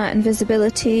cast that,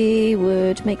 invisibility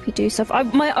would make me do stuff.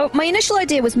 My initial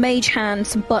idea was mage hand,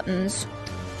 some buttons.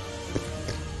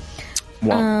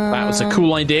 Well, that was a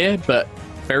cool idea, but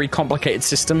very complicated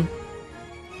system.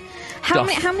 How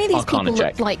many of these people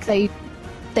look like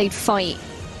they'd fight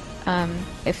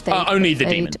if they... only the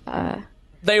demon.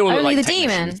 They all look like the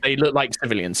demon? They look like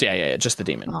civilians. Yeah, just the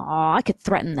demon. Oh, I could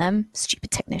threaten them. Stupid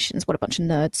technicians. What a bunch of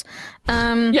nerds.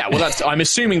 Yeah, well, I'm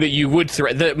assuming that you would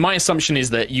my assumption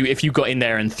is that if you got in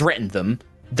there and threatened them,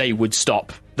 they would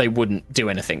stop. They wouldn't do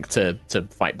anything to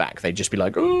fight back. They'd just be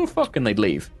like, oh, fuck, and they'd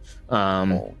leave.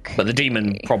 Okay. But the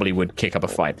demon probably would kick up a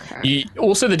fight.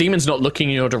 Also, the demon's not looking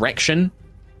in your direction.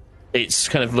 It's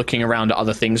kind of looking around at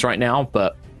other things right now,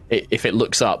 but if it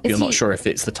looks up, you're not sure if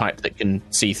it's the type that can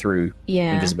see through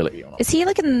invisibility or not. Is he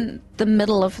like in the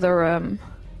middle of the room?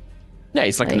 Yeah,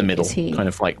 he's like in the middle, kind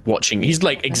of like watching. He's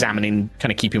like examining, kind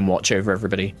of keeping watch over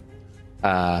everybody.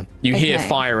 You hear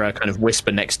Fyra kind of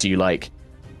whisper next to you, like,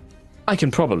 I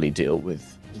can probably deal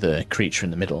with the creature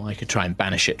in the middle. I could try and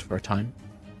banish it for a time.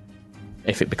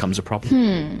 If it becomes a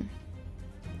problem.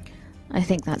 I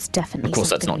think that's definitely. Of course,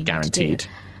 that's not guaranteed.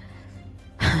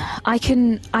 I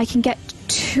can get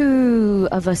 2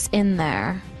 of us in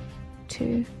there.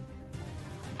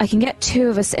 I can get 2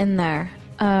 of us in there.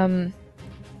 And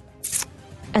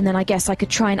then I guess I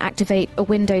could try and activate a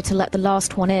window to let the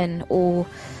last one in, or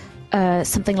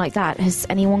something like that. Has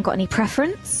anyone got any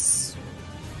preference?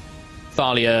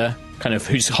 Thalia, kind of,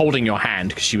 who's holding your hand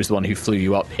because she was the one who flew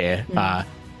you up here.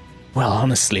 Well,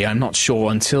 honestly, I'm not sure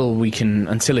until it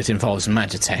involves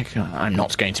Magitech. I'm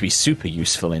not going to be super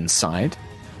useful inside.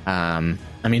 I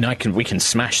mean, we can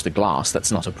smash the glass.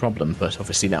 That's not a problem, but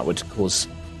obviously that would cause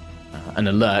an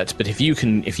alert. But if you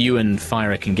and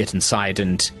Fyra can get inside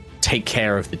and take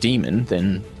care of the demon,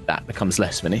 then that becomes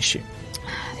less of an issue.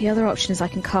 The other option is I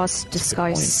can cast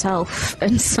Disguise Self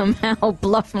and somehow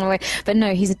bluff my way. But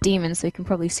no, he's a demon, so he can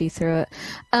probably see through it.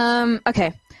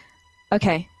 Okay.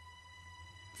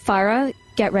 Fyra,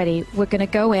 get ready. We're going to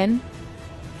go in,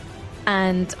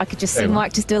 and I could just see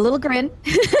Mark just do a little grin.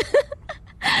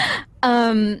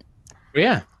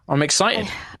 Yeah, I'm excited.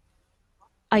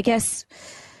 I guess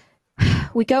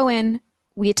we go in,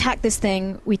 we attack this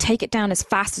thing, we take it down as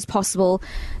fast as possible.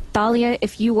 Thalia,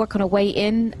 if you work on a way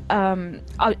in,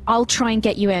 I'll try and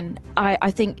get you in. I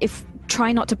think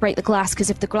try not to break the glass, because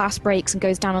if the glass breaks and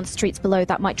goes down on the streets below,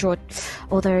 that might draw...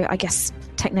 Although, I guess,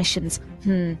 technicians...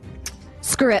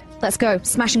 Screw it. Let's go.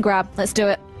 Smash and grab. Let's do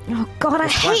it. Oh, God, I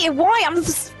hate it. Why? I'm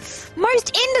the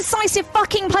most indecisive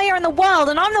fucking player in the world,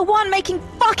 and I'm the one making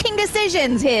fucking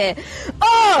decisions here.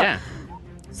 Oh! Yeah.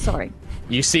 Sorry.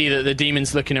 You see that the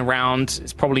demon's looking around.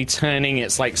 It's probably turning.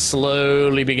 It's like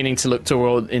slowly beginning to look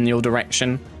in your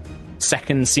direction.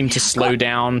 Seconds seem to slow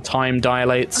down. Time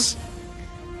dilates.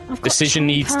 Decision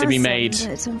needs to be made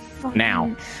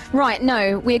now. Right,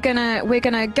 no, we're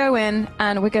gonna go in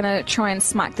and we're gonna try and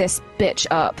smack this bitch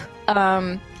up.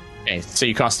 Okay, so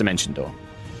you cast Dimension Door.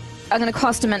 I'm gonna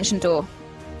cast Dimension Door.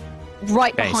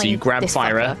 Right behind. Okay, so you grab this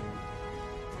Fyra fucker.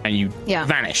 and you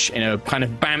vanish in a kind of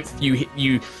bamf.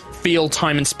 You feel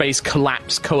time and space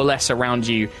coalesce around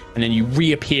you, and then you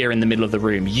reappear in the middle of the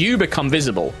room. You become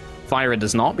visible. Fyra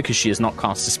does not, because she has not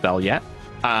cast a spell yet.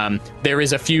 There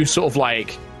is a few sort of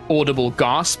like audible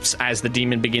gasps as the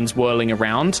demon begins whirling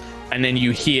around, and then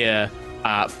you hear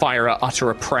Fyra utter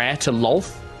a prayer to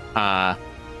Lolth,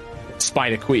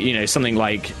 Spider Queen, something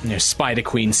like, Spider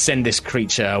Queen, send this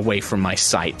creature away from my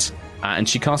sight, and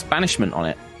she casts banishment on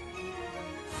it.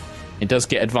 It does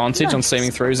get advantage on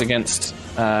saving throws against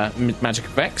magic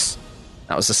effects.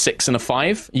 That was a 6 and a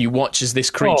 5. You watch as this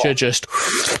creature just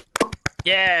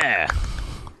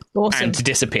Awesome. and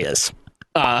disappears.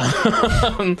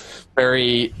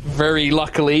 Very, very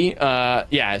luckily,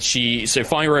 so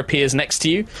Fire appears next to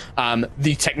you.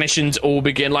 The technicians all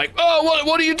begin like, "Oh,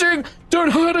 what are you doing?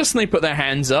 Don't hurt us!" And they put their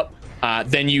hands up.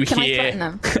 Then you Can I threaten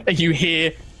them? you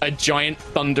hear a giant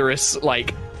thunderous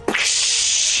like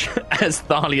as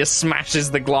Thalia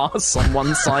smashes the glass on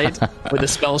one side with a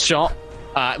spell shot.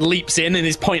 Leaps in and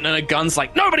is pointing at her guns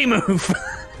like, "Nobody move!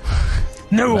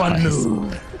 No one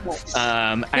move!"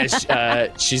 As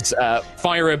she's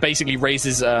Fyra basically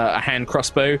raises a hand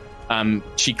crossbow.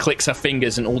 She clicks her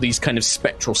fingers and all these kind of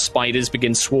spectral spiders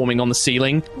begin swarming on the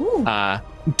ceiling.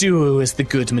 Do as the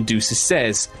good Medusa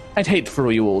says. I'd hate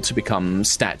for you all to become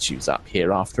statues up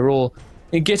here after all.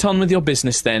 Get on with your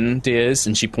business then, dears.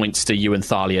 And she points to you and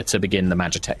Thalia to begin the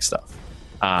Magitech stuff.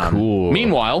 Cool.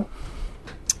 Meanwhile,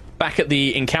 back at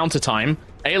the encounter time,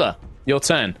 Ayla, your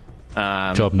turn.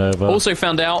 Job Nova. Also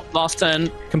found out last turn,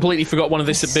 completely forgot one of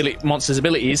this monster's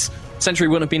abilities. Sentry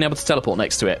wouldn't have been able to teleport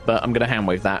next to it, but I'm going to hand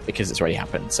wave that because it's already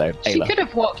happened. So She Ayla. could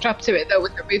have walked up to it though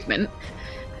with her movement,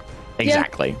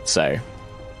 Exactly. So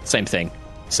same thing.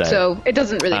 so it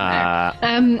doesn't really matter.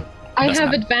 I doesn't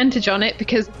have matter. advantage on it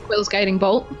because of Quill's guiding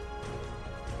bolt.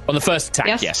 On the first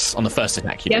attack, Yes. On the first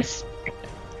attack, you do. Yes.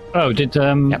 Oh, did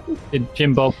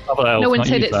Jim Bob other elf No one's not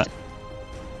hit use it.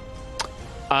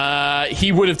 that?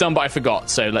 He would have done, but I forgot.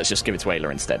 So let's just give it to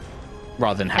Ayla instead,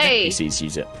 rather than having Hey. PCs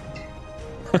use it.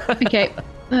 Okay.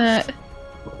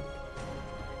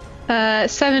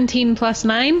 17 plus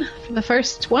 9 for the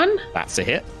first one, That's a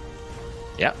hit.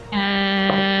 Yep.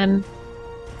 and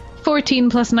 14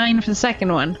 plus 9 for the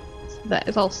second one. So that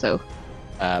is also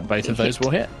Both of those will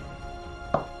hit.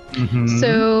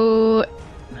 so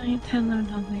 9, 10, 11,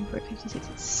 12, 13, 14, 15,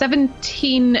 16,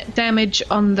 17 damage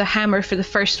on the hammer for the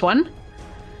first one.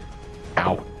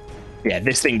 Ow. Yeah,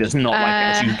 this thing does not like it.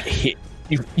 As you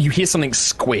hit, you hear something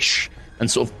squish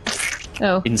and sort of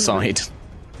Oh, inside.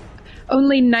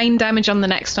 only 9 damage on the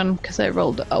next one because I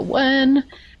rolled a 1.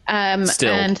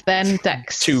 Still, and then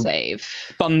Dex two save.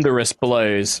 thunderous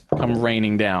blows come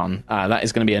raining down. That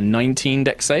is going to be a 19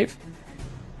 dex save.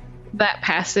 That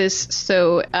passes,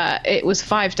 so it was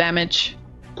 5 damage.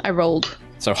 I rolled.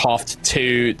 So halved to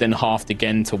 2, then halved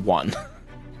again to 1.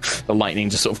 The lightning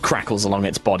just sort of crackles along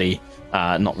its body,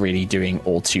 not really doing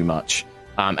all too much.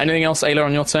 Anything else, Ayla,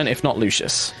 on your turn? If not,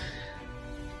 Lucius.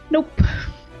 Nope.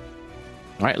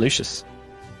 All right, Lucius.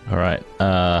 All right.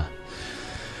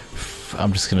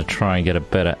 I'm just going to try and get a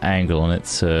better angle on it,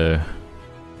 so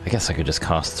I guess I could just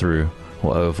cast through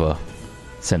or over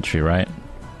Sentry, right?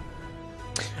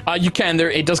 You can.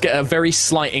 It does get a very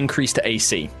slight increase to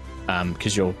AC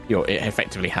because it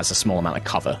effectively has a small amount of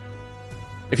cover.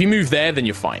 If you move there, then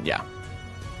you're fine. Yeah.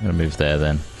 I'm going to move there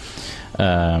then.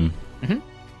 I'm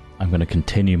going to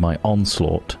continue my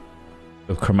onslaught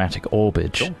of chromatic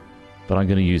orbage, but I'm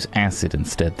going to use acid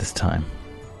instead this time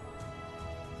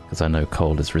because I know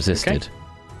cold is resisted. Okay.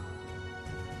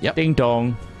 Yep. Ding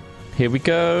dong. Here we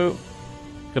go.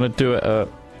 Going to do it at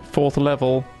 4th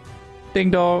level. Ding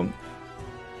dong.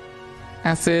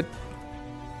 Acid.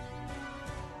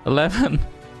 11.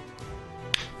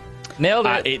 Nailed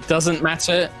it. It doesn't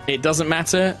matter. It doesn't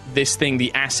matter. This thing,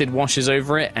 the acid washes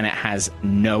over it, and it has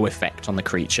no effect on the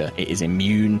creature. It is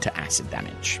immune to acid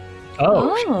damage.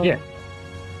 Oh. Yeah.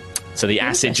 So the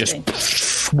acid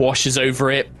just washes over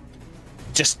it,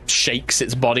 just shakes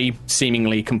its body,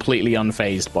 seemingly completely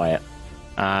unfazed by it.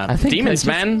 I think Demons, I just-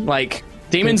 man. Like,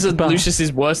 demons are It's bad.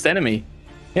 Lucius's worst enemy.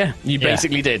 Yeah, you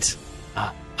basically did.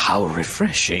 How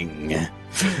refreshing.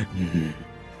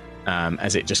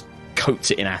 As it just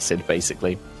coats it in acid,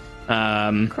 basically.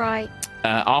 Cry.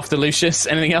 After Lucius,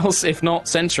 anything else? If not,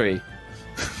 Sentry.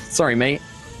 Sorry, mate.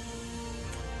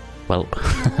 Well,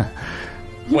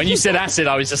 When you said acid,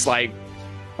 I was just like,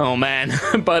 oh man,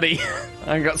 buddy,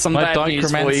 I got some my bad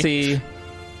news for you. dichromancy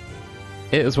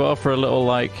it as well for a little,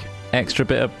 like, extra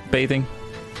bit of bathing.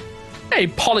 Hey,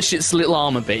 polish its little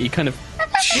arm a bit. You kind of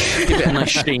give it a nice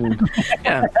sheen.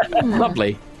 Yeah,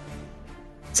 lovely.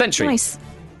 Sentry. Nice.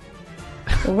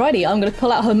 Alrighty, I'm going to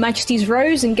pull out Her Majesty's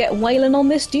Rose and get wailing on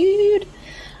this dude.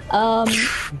 I'm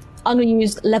going to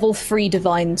use level 3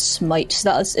 Divine Smite.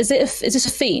 So is this a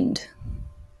fiend?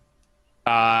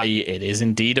 It is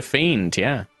indeed a fiend,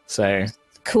 yeah. So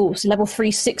Cool. So level 3,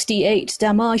 68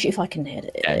 damage if I can hit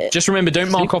it. just remember,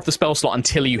 don't mark off the spell slot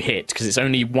until you hit, because it's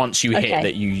only once you hit Okay.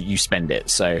 that you spend it.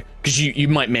 So because you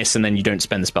might miss and then you don't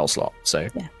spend the spell slot. So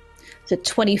So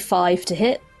 25 to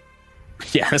hit.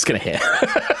 yeah, that's gonna hit.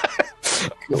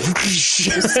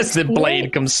 As the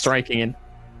blade comes striking in.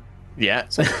 Yeah,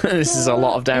 this is a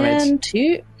lot of damage. And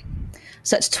 2.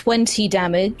 So that's 20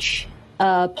 damage.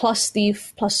 Plus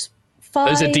 5.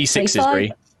 Those are D6s, 25.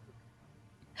 Bree.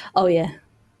 Oh, yeah.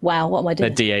 Wow, what am I They're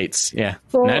doing? D8s, yeah.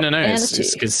 4 No. and a It's 2.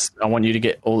 because I want you to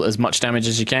get as much damage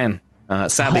as you can.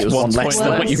 Sadly, it was one less than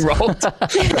what you rolled.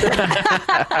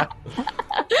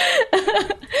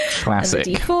 Classic.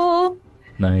 And a D4.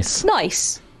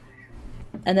 Nice.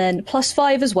 And then plus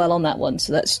 5 as well on that one.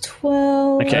 So that's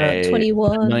 12, Okay,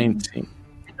 21. 19.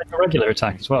 A regular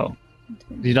attack as well.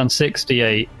 You've done 6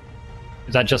 D8.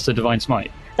 Is that just a divine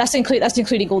smite? That's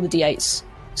including all the D8s.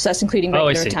 So that's including Oh, I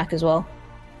regular see. attack as well.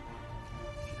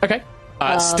 Okay.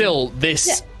 Still,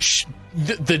 this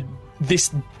this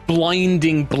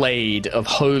blinding blade of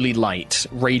holy light,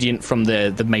 radiant from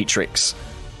the Matrix,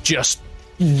 just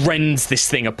rends this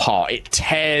thing apart. It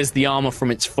tears the armor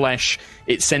from its flesh.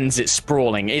 It sends it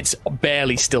sprawling. It's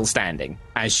barely still standing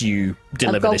as you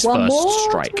deliver this first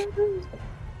strike.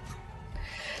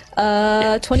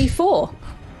 24.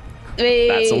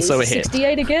 That's also a hit.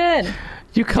 68 again.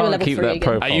 You can't level keep 3 that again.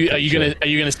 profile. Are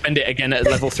you gonna spend it again at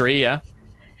level 3? Yeah.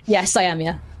 Yes, I am.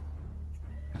 Yeah,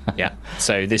 Yeah.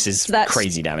 So this is that's-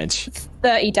 crazy damage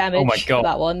 30 damage. Oh my God. For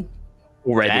that one.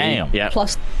 already. Damn. Yeah.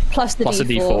 Plus the Plus a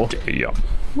D4. D4. Yeah.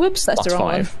 Whoops, that's Plus the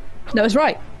wrong 5. one. No, it's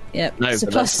right. Yeah. No, so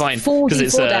but plus that's fine 4 because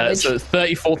it's D4 damage. so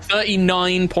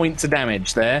 39 points of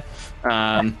damage there.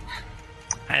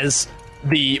 As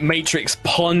the Matrix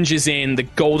plunges in, the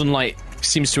golden light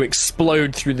seems to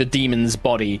explode through the demon's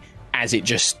body as it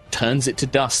just turns it to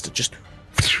dust, just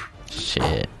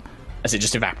Shit. as it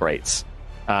just evaporates.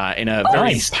 In a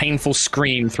very painful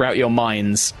scream throughout your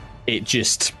minds, it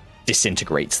just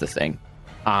disintegrates the thing.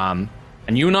 And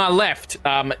you and I are left.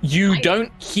 You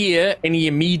don't hear any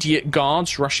immediate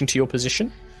guards rushing to your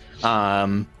position.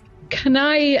 Can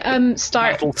I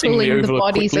start Battle seemingly pulling the over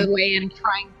bodies quickly. away and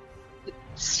trying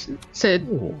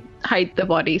to hide the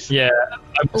bodies? Yeah, I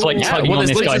was like Yeah, tugging well, on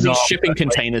there's this guy's literally arm. shipping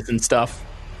containers and stuff.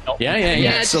 Yeah.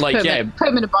 just So, like, put yeah, put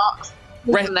them in a box.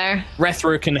 Leave them there.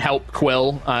 Rethro can help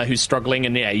Quill, who's struggling,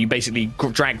 and you basically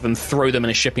drag them, throw them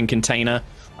in a shipping container.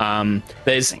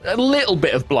 There's a little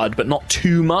bit of blood, but not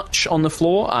too much on the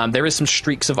floor. There is some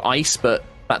streaks of ice, but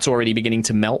that's already beginning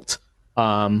to melt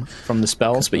from the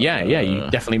spells. But yeah, you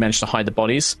definitely managed to hide the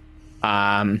bodies.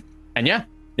 And yeah.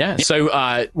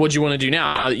 So what do you want to do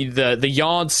now? The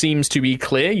yard seems to be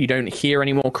clear. You don't hear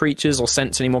any more creatures or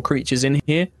sense any more creatures in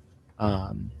here.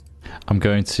 I'm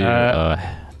going to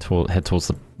head towards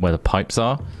where the pipes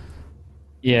are.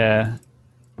 Yeah.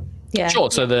 Yeah. Sure.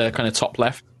 So the kind of top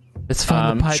left. Let's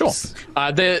find the pipes.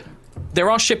 Sure. There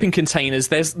are shipping containers.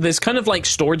 There's kind of like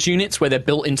storage units where they're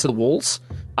built into the walls.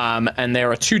 And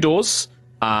there are 2 doors.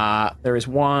 There is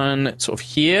one sort of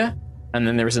here, and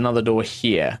then there is another door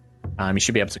here. You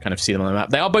should be able to kind of see them on the map.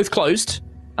 They are both closed.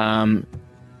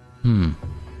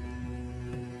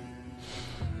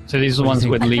 So these are the ones that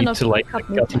would I lead cannot to like have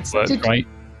the more government text. work, right?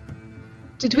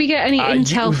 Did we get any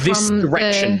intel this from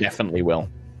direction the? definitely will.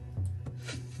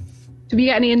 Did we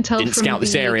get any intel Didn't from scout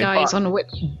this the area, guys but- on which?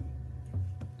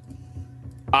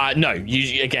 No,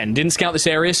 you again didn't scout this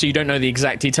area, so you don't know the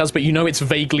exact details, but you know it's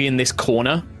vaguely in this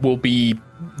corner.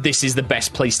 This is the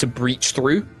best place to breach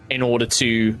through in order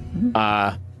to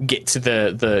get to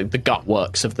the gut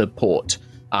works of the port.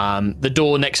 The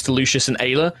door next to Lucius and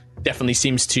Ayla definitely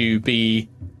seems to be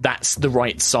that's the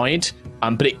right side,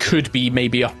 but it could be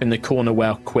maybe up in the corner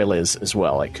where Quill is as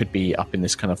well. It could be up in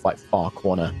this kind of like far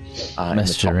corner, in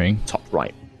the top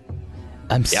right.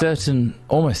 I'm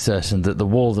almost certain that the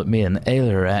wall that me and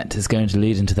Ayla are at is going to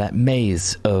lead into that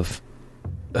maze of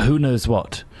who knows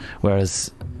what,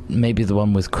 whereas maybe the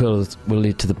one with Quill will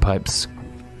lead to the pipes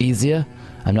easier.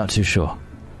 I'm not too sure.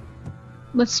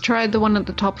 Let's try the one at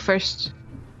the top first.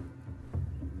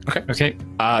 Okay. You're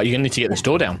gonna need to get this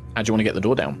door down. How do you want to get the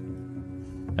door down?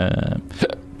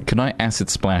 Can I acid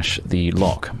splash the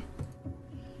lock?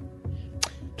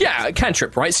 Yeah,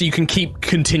 cantrip, right? So you can keep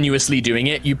continuously doing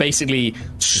it. You basically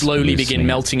slowly begin loosening it.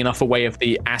 melting enough away of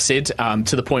the acid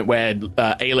to the point where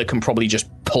Ayla can probably just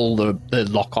pull the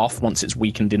lock off once it's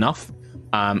weakened enough.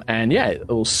 And yeah,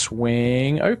 it'll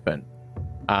swing open,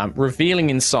 revealing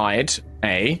inside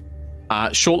a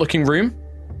short-looking room.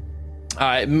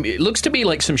 It looks to be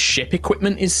like some ship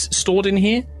equipment is stored in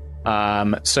here.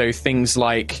 So things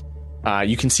like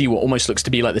you can see what almost looks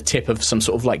to be like the tip of some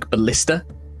sort of like ballista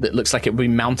that looks like it would be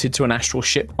mounted to an astral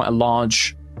ship, quite a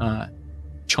large,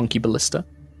 chunky ballista.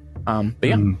 But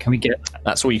yeah, Can we get?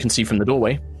 that's all you can see from the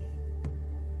doorway.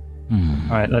 All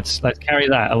right, let's carry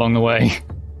that along the way.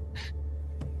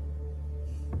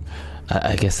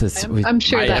 I guess it's... I'm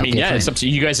sure that. I mean, yeah, it's up to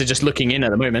you. You guys are just looking in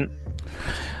at the moment.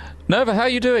 Nova, how are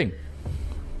you doing?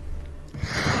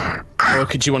 Or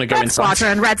could you want to go inside?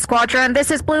 Red Squadron,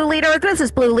 this is Blue Leader,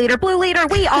 Blue Leader,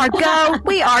 we are go,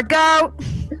 we are go.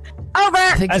 Over.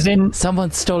 I think As in...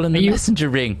 someone's stolen the messenger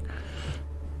ring.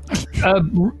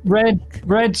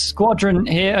 Red Squadron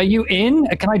here. Are you in?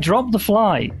 Can I drop the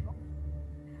fly?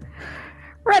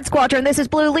 Red Squadron, this is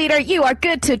Blue Leader, you are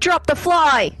good to drop the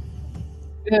fly.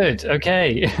 Good.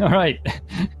 Okay. All right.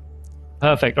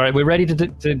 Perfect. All right. We're ready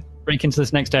to break into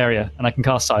this next area, and I can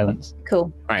cast silence.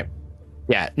 Cool. All right.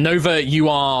 Yeah, Nova, you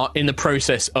are in the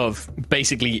process of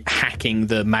basically hacking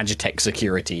the Magitech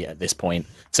security at this point.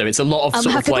 So it's a lot of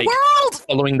sort of like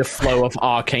following the flow of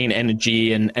arcane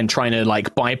energy and trying to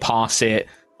like bypass it.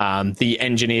 The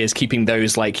engineers keeping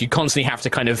those like you constantly have to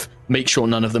kind of make sure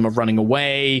none of them are running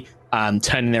away,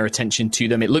 turning their attention to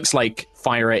them. It looks like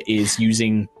Fyra is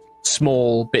using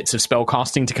small bits of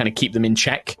spellcasting to kind of keep them in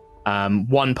check.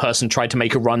 One person tried to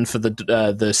make a run for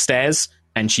the stairs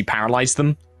and she paralyzed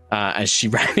them. As she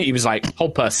ran, he was like,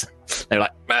 "Hold person." They were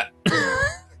like,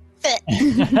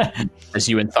 as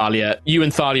you and Thalia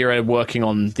are working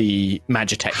on the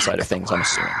Magitech side of things, I'm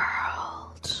assuming.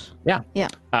 Yeah.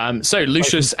 So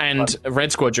Lucius and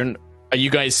Red Squadron, are you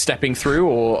guys stepping through,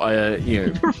 or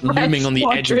looming on the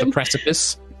edge of the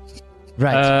precipice?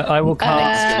 Right. I will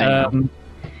cast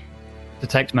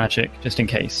Detect Magic just in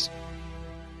case.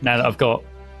 Now that I've got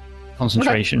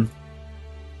concentration,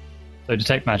 so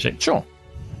Detect Magic. Sure.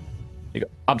 You got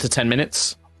up to 10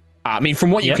 minutes. I mean,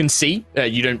 from what you can see,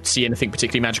 you don't see anything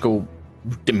particularly magical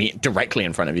directly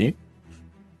in front of you.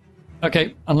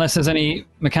 Okay, unless there's any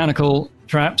mechanical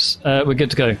traps, we're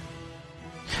good to go.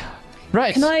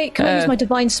 Right. Can I use my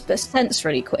divine sense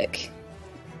really quick?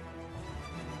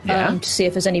 Yeah. To see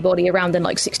if there's anybody around in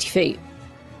like 60 feet.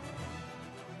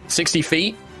 60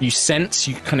 feet, you sense,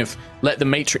 you kind of let the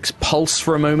matrix pulse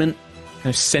for a moment, kind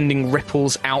of sending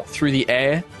ripples out through the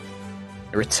air.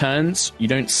 It returns. You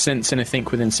don't sense anything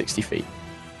within 60 feet.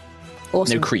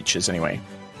 Awesome. No creatures, anyway.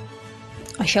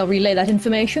 I shall relay that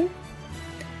information.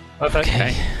 Perfect.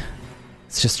 Okay.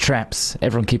 It's just traps.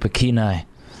 Everyone keep a keen eye.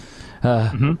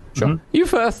 Sure. You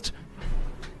first.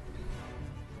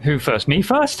 Who first? Me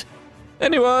first?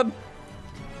 Anyone?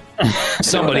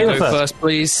 Somebody Ayla go first. first,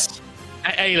 please.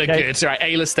 Ayla, Okay. good. All right,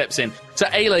 Ayla steps in. So,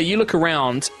 Ayla, you look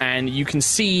around and you can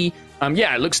see,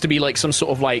 it looks to be like some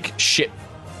sort of like ship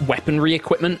weaponry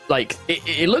equipment. Like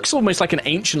it looks almost like an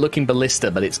ancient-looking ballista,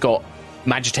 but it's got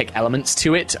Magitech elements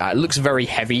to it. It looks very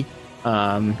heavy.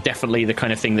 Definitely the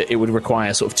kind of thing that it would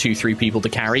require sort of 2-3 people to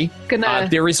carry.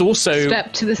 There is also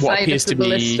step to the what side of appears the to be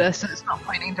ballista so it's not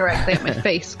pointing directly at my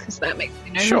face, because that makes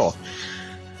me nervous. sure.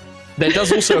 There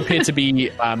does also appear to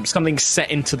be something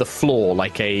set into the floor,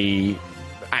 like a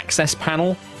access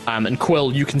panel. And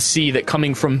Quill, you can see that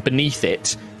coming from beneath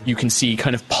it, you can see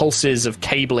kind of pulses of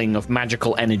cabling of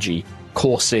magical energy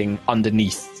coursing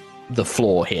underneath the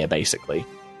floor here, basically.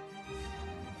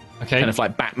 Okay. Kind of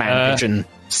like Batman vision,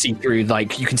 see through,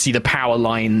 like you can see the power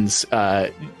lines,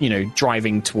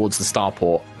 driving towards the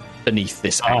starport beneath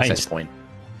this access point.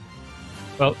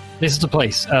 Well, this is the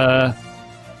place.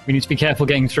 We need to be careful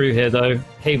getting through here, though.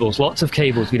 Cables, lots of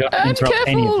cables. We don't have to interrupt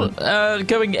any of them.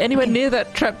 Going anywhere near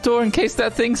that trapdoor in case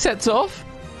that thing sets off.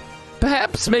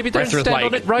 Perhaps, maybe don't Brethra's, stand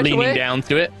on it right leaning away. down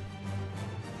to it.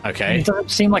 Okay. It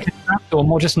doesn't seem like a trapdoor,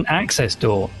 more just an access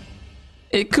door.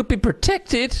 It could be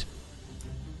protected.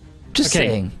 Just Okay,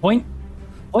 saying. point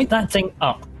that thing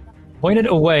up. Point it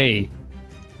away.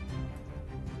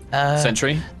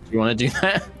 Sentry, do you want to do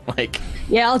that?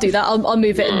 Yeah, I'll do that. I'll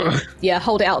move it and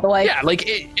hold it out of the way. Yeah,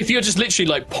 if you're just literally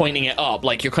like pointing it up,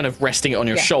 like you're kind of resting it on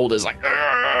your shoulders, like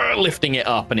lifting it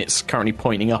up, and it's currently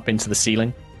pointing up into the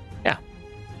ceiling. Yeah.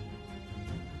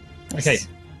 Okay.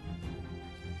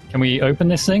 Can we open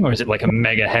this thing, or is it like a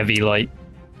mega heavy light?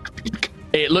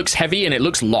 It looks heavy and it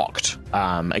looks locked.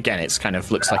 Again, it's kind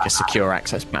of looks like a secure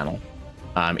access panel.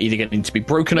 Either going to need to be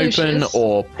broken open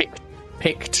or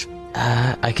picked.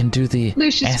 I can do the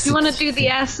Lucius, acid do you want to do thing. the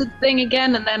acid thing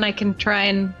again, and then I can try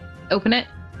and open it?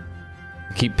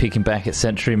 Keep peeking back at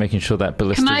Sentry, making sure that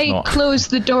ballista's Can I not... close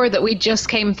the door that we just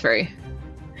came through?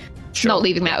 Sure. Not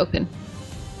leaving that open.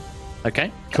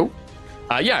 Okay, cool.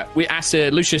 We asked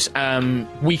Lucius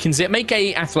weakens it. Make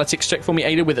a athletics check for me,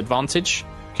 Ada, with advantage,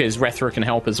 because Rethra can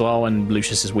help as well, and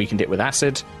Lucius has weakened it with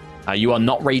acid. You are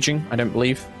not raging, I don't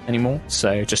believe, anymore,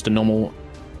 so just a normal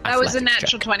That was a athletics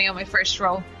natural check. 20 on my first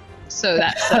roll. So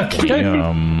that's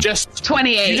Just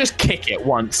 28. You just kick it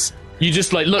once. You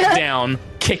just like look down,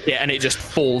 kick it, and it just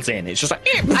falls in. It's just like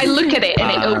I look at it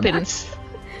and it opens.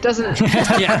 Doesn't.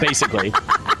 yeah, basically.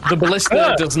 The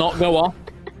ballista does not go off.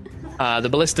 The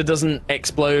ballista doesn't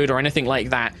explode or anything like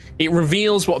that. It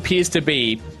reveals what appears to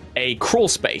be a crawl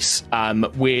space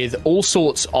with all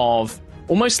sorts of,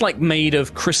 almost like made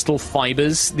of crystal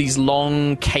fibers, these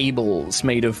long cables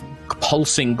made of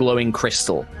pulsing, glowing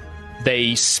crystal.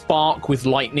 They spark with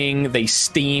lightning, they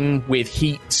steam with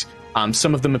heat.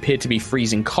 Some of them appear to be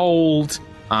freezing cold.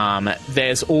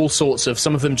 There's all sorts of,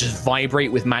 some of them just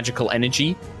vibrate with magical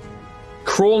energy.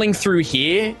 Crawling through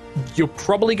here, you're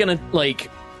probably going to, like,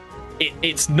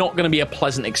 it's not going to be a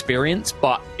pleasant experience,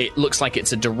 but it looks like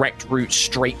it's a direct route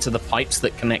straight to the pipes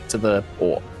that connect to the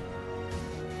port.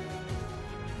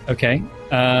 Okay.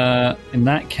 In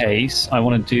that case, I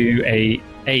want to do a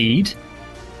aid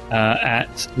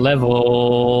at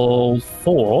level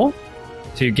 4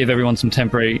 to give everyone some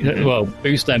temporary,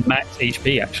 boost their max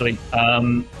HP, actually.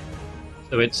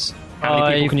 So it's How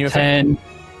many people 5, can you 10,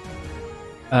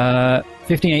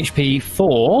 15 HP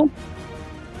for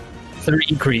 3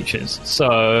 creatures.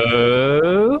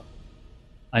 So,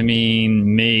 I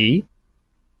mean, me,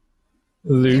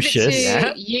 Lucius, Give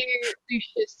it to you,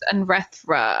 Lucius, and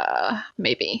Rethra,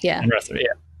 maybe. Yeah. and Rethra, yeah.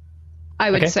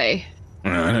 I would Okay. say.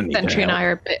 I don't need Sentry and help. I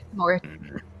are a bit more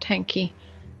tanky.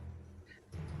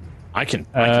 I can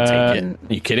take it.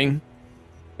 Are you kidding?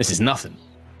 This is nothing.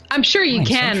 I'm sure you Fine,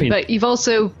 can, Sentry. but you've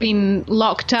also been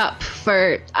locked up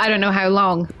for I don't know how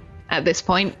long at this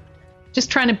point.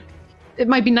 Just trying to. It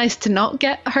might be nice to not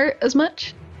get hurt as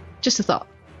much. Just a thought.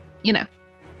 You know.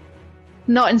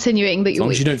 Not insinuating that As you long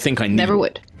would. as you don't think I need Never it.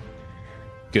 would.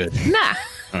 Good. Nah.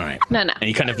 All right. No. And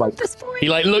he kind of like, he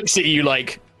like looks at you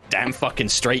like, damn fucking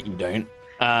straight you don't.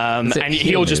 Does it And heal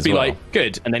he'll me just as be well? like,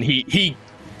 good. And then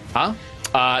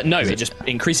no, it just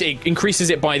increases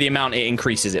it by the amount it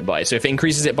increases it by. So if it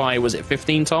increases it by, was it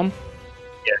 15, Tom?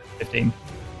 Yeah, 15.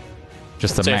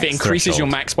 Just the So max if it increases your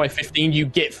threshold. max by 15, you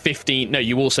get 15. No,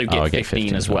 you also get I 15, get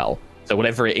 15 as well. So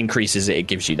whatever it increases it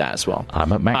gives you that as well.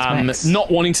 I'm at max.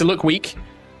 Not wanting to look weak,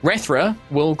 Rethra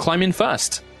will climb in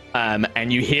first.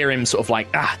 And you hear him sort of like,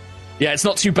 yeah, it's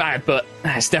not too bad, but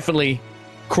it's definitely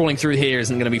crawling through here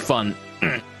isn't going to be fun.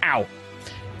 Ow.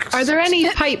 Are there any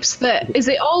pipes that is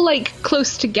it all like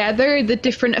close together, the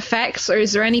different effects, or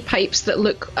is there any pipes that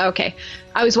look okay?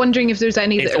 I was wondering if there's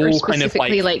any It's that are all kind of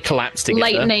specifically like collapsed together.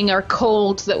 lightning or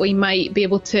cold that we might be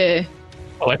able to.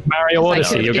 Well, like Mario Like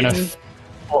Odyssey, you're going to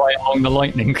fly along the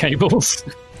lightning cables.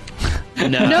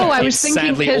 No, I was it's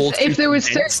thinking sadly all because too if there was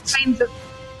condensed. certain kinds of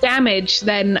damage,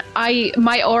 then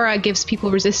my aura gives people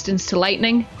resistance to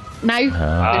lightning. Now,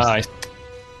 I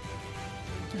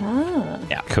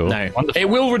Yeah, Cool. No, Wonderful. it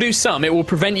will reduce some. It will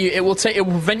prevent you. It will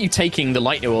prevent you taking the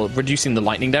lightning, or reducing the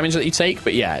lightning damage that you take.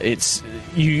 But yeah, it's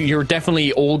you're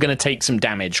definitely all going to take some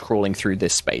damage crawling through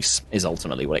this space. Is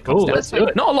ultimately what it comes Cool, down let's to. do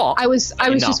it. Not a lot. I was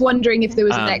Enough. just wondering if there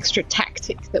was an Um, extra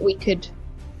tactic that we could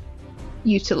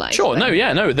utilize. Sure,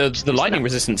 then. the lightning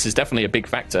resistance is definitely a big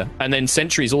factor. And then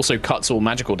Sentries also cuts all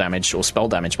magical damage or spell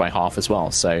damage by half as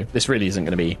well. So this really isn't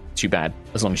going to be too bad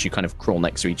as long as you kind of crawl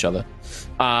next to each other.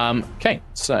 Okay,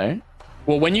 so...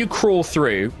 Well, when you crawl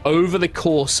through, over the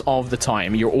course of the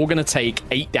time, you're all going to take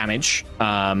 8 damage.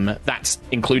 That's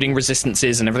including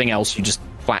resistances and everything else. You just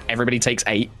flat, everybody takes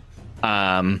 8.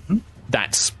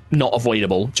 That's not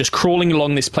avoidable. Just crawling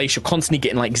along this place, you're constantly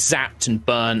getting like zapped and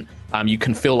burnt. You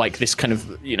can feel like this kind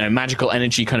of, magical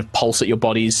energy kind of pulse at your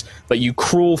bodies. But you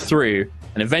crawl through,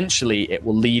 and eventually it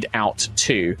will lead out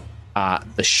to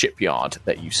the shipyard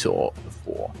that you saw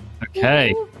before. Okay,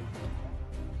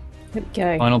 Here we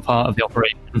go. final part of the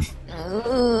operation.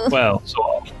 Well,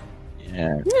 sort of.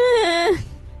 Yeah.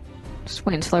 Just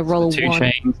wait until I roll a 2 one.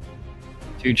 chains,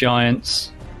 2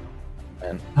 giants.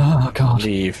 And Oh, God.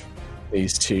 leave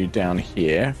these 2 down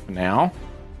here for now.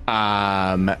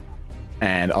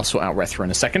 And I'll sort out Rethra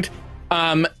in a second.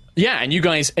 And you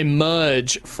guys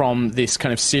emerge from this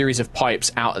kind of series of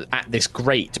pipes out at this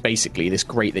grate, basically, this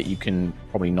grate that you can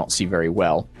probably not see very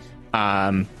well.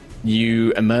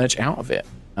 You emerge out of it.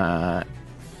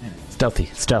 Stealthy.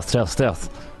 Stealth. Is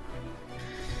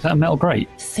that a metal grate?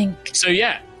 Think So,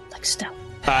 yeah, like stealth.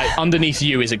 underneath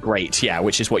you is a grate,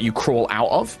 which is what you crawl out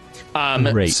of.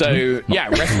 Great. So,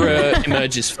 Rethra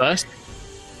emerges first.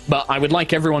 But I would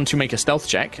like everyone to make a stealth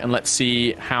check, and let's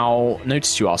see how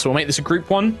noticed you are. So we'll make this a group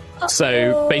one.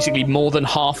 So basically, more than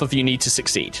half of you need to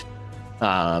succeed.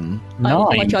 my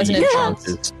Nine. choice is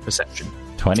Chances, perception.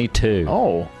 22.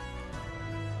 Oh,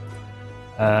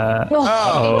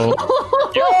 Oh.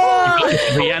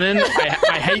 Rhiannon,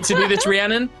 I hate to do this,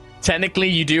 Rhiannon. Technically,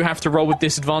 you do have to roll with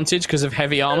disadvantage because of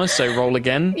heavy armor. So roll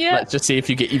again. Yeah. Let's just see if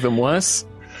you get even worse.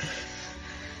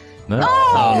 No.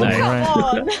 Oh, no.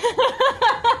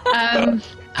 Right.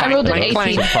 I rolled an Clank,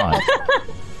 clank, 18. clank.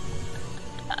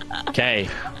 Fine. Okay.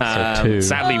 Two.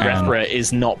 Sadly, Rethra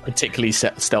is not particularly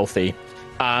stealthy.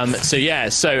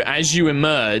 So as you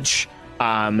emerge,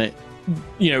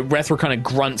 Rethra kind of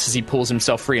grunts as he pulls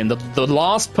himself free, and the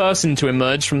last person to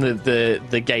emerge from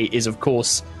the gate is, of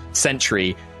course,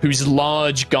 Sentry, whose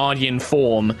large guardian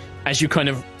form, as you kind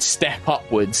of step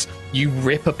upwards, you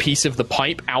rip a piece of the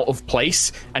pipe out of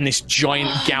place, and this giant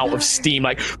gout of steam,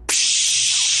 like,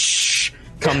 psh,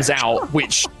 comes out,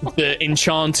 which the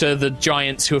enchanter, the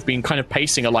giants who have been kind of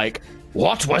pacing are like,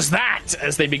 what was that?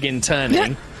 As they begin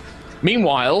turning.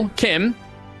 Meanwhile, Kim,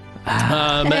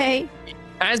 Hey.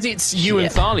 as it's you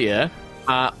and Thalia,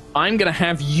 I'm going to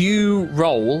have you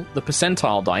roll the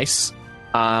percentile dice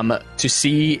to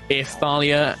see if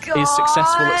Thalia is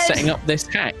successful at setting up this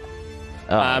hack.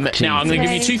 Now, I'm going to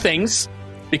give you two things.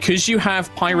 Because you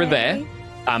have Pyra there,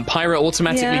 Pyra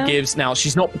automatically gives... Now,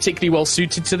 she's not particularly well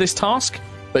suited to this task,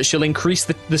 but she'll increase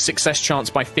the success chance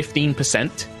by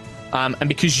 15%. And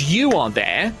because you are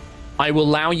there, I will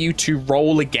allow you to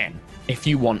roll again if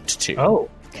you want to. Oh.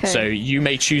 Okay. So you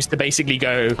may choose to basically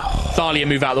go, Thalia,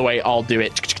 move out of the way, I'll do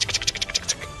it.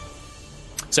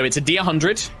 So it's a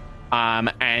D100,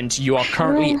 and you are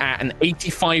currently at an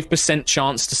 85%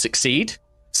 chance to succeed.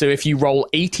 So if you roll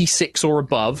 86 or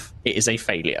above, it is a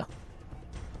failure.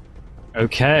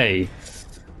 Okay.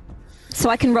 So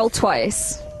I can roll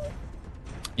twice.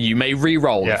 You may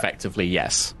re-roll, effectively,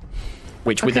 yes.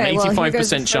 Which, with an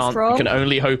 85% chance, you can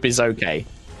only hope is okay.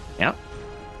 Yeah.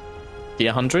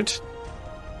 D100.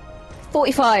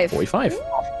 45. 45.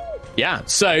 Yeah,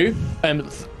 so,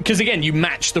 because again, you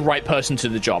match the right person to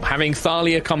the job. Having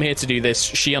Thalia come here to do this,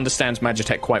 she understands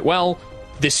Magitech quite well.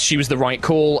 She was the right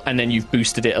call, and then you've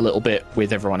boosted it a little bit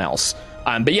with everyone else.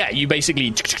 But yeah, you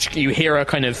basically, you hear her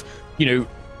kind of,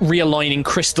 realigning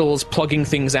crystals, plugging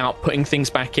things out, putting things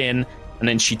back in, and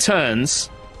then she turns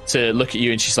to look at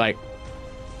you, and she's like,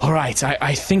 all right,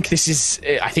 I think it's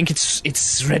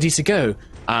ready to go.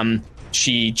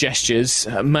 She gestures,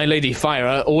 my lady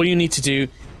Fyra, all you need to do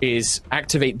is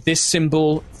activate this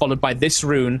symbol, followed by this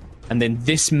rune, and then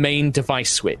this main device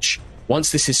switch.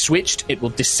 Once this is switched, it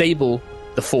will disable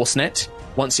the force net.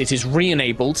 Once it is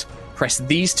re-enabled, press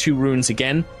these two runes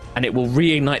again, and it will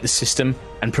reignite the system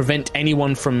and prevent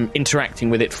anyone from interacting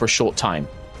with it for a short time.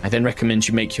 I then recommend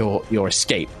you make your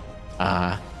escape.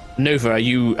 Nova, are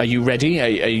you ready?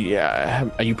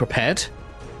 Are you prepared?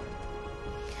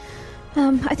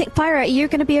 I think, Fyra, you're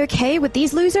going to be okay with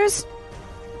these losers?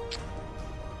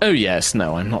 Oh yes,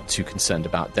 no, I'm not too concerned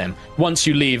about them. Once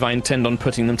you leave, I intend on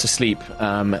putting them to sleep,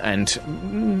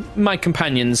 and my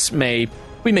companions may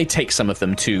take some of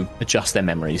them to adjust their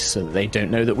memories so that they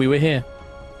don't know that we were here.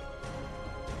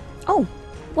 Oh,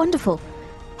 wonderful.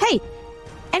 Hey,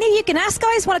 any of you Ganas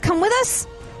guys want to come with us?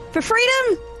 For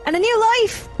freedom and a new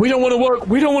life? We don't want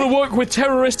to work with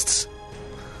terrorists.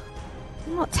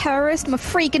 I'm not a terrorist, I'm a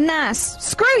free Ganas.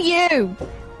 Screw you!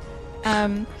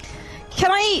 Can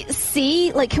I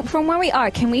see, from where we are,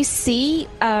 can we see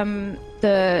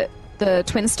the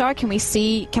Twin Star? Can I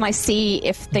see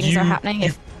if things are happening,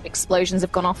 if explosions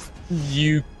have gone off?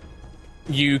 You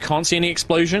can't see any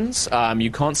explosions.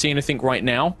 You can't see anything right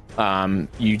now.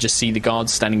 You just see the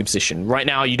guards standing in position. Right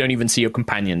now, you don't even see your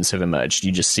companions have emerged.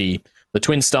 You just see the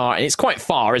Twin Star, and it's quite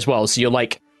far as well, so you're,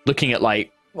 looking at,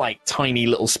 like tiny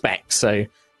little specks, so...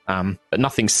 but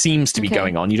nothing seems to be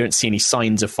going on. You don't see any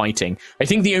signs of fighting. I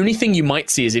think the only thing you might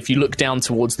see is if you look down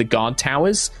towards the guard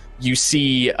towers, you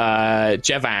see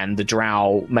Jevan, the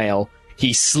drow male.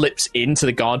 He slips into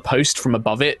the guard post from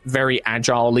above it, very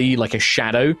agilely, like a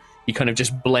shadow. He kind of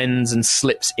just blends and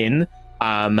slips in,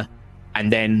 and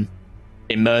then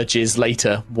emerges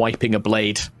later, wiping a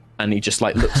blade, and he just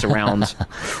looks around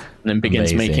and then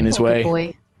begins making his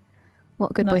way.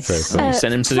 What a good boy. So cool. You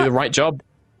sent him to do the right job.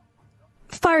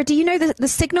 Fyra, do you know the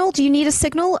signal? Do you need a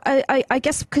signal? I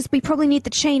guess because we probably need the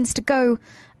chains to go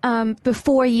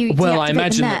before you. Well, I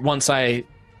imagine that once I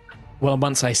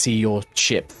see your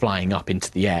ship flying up into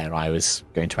the air, I was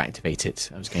going to activate it.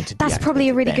 I was going to. That's probably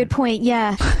a really good point.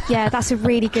 Yeah, that's a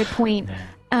really good point.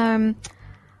 Okay,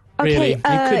 really, you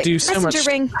could do so much.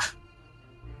 Ring.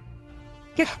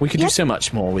 We could do so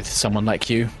much more with someone like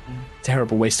you.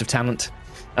 Terrible waste of talent.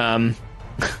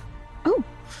 Oh.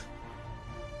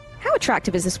 How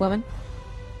attractive is this woman?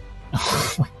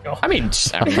 Oh my God. I mean,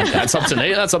 that's up to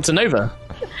Nova. That's up to Nova.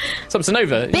 It's up to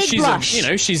Nova. Big she's blush.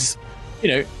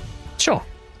 Sure.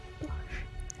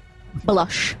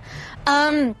 Blush.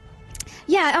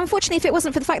 Yeah, unfortunately, if it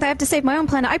wasn't for the fact that I have to save my own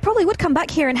planet, I probably would come back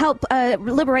here and help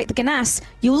liberate the Ganas.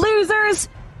 You losers!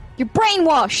 You're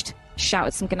brainwashed! shout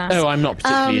at some Ganas. Oh, I'm not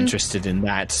particularly interested in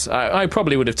that. I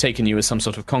probably would have taken you as some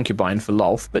sort of concubine for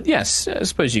Lolth, but yes, I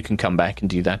suppose you can come back and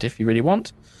do that if you really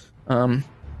want.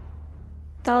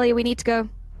 Thalia, we need to go.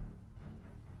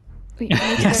 We need to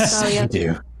Yes, go, Thalia. you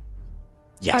do.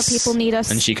 Yes. Our people need us.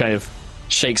 And she kind of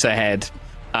shakes her head.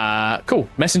 Cool.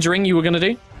 Messengering you were going to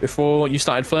do before you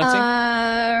started flirting?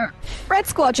 Red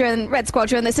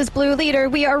Squadron, this is Blue Leader.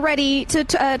 We are ready to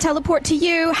teleport to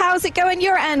you. How's it going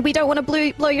your end? We don't want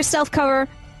to blow your stealth cover.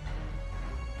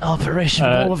 Operation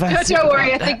Wall of Don't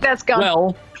worry, I think that's gone.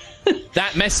 Well,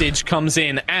 that message comes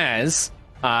in as...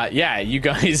 you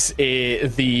guys,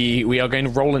 we are going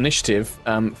to roll initiative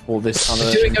for this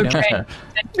other... Doing okay.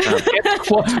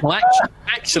 Well,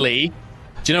 actually,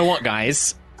 do you know what,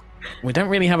 guys? We don't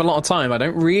really have a lot of time. I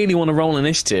don't really want to roll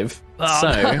initiative.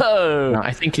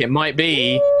 I think it might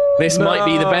be... This might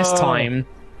be the best time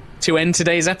to end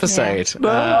today's episode.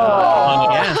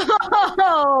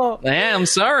 Yeah, I'm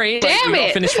sorry. Damn We got to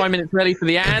it. finish 5 minutes early for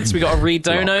the ads. We got to read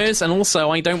donos, and also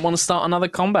I don't want to start another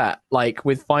combat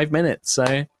with 5 minutes. So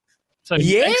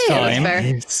Next time,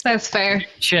 That's fair.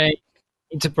 Shay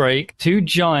need to break 2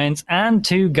 giants and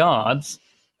 2 guards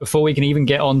before we can even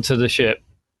get onto the ship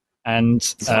and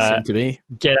seem to be.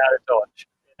 get out of Dodge.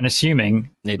 And assuming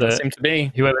It does seem that to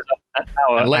be. whoever's up in that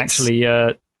tower Let's- actually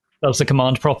does the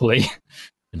command properly.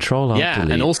 Control Alt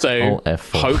Delete, And also Alt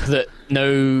F4. hope that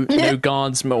no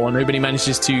guards or nobody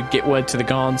manages to get word to the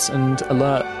guards and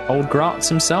alert old Gratz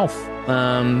himself.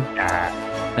 And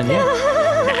yeah.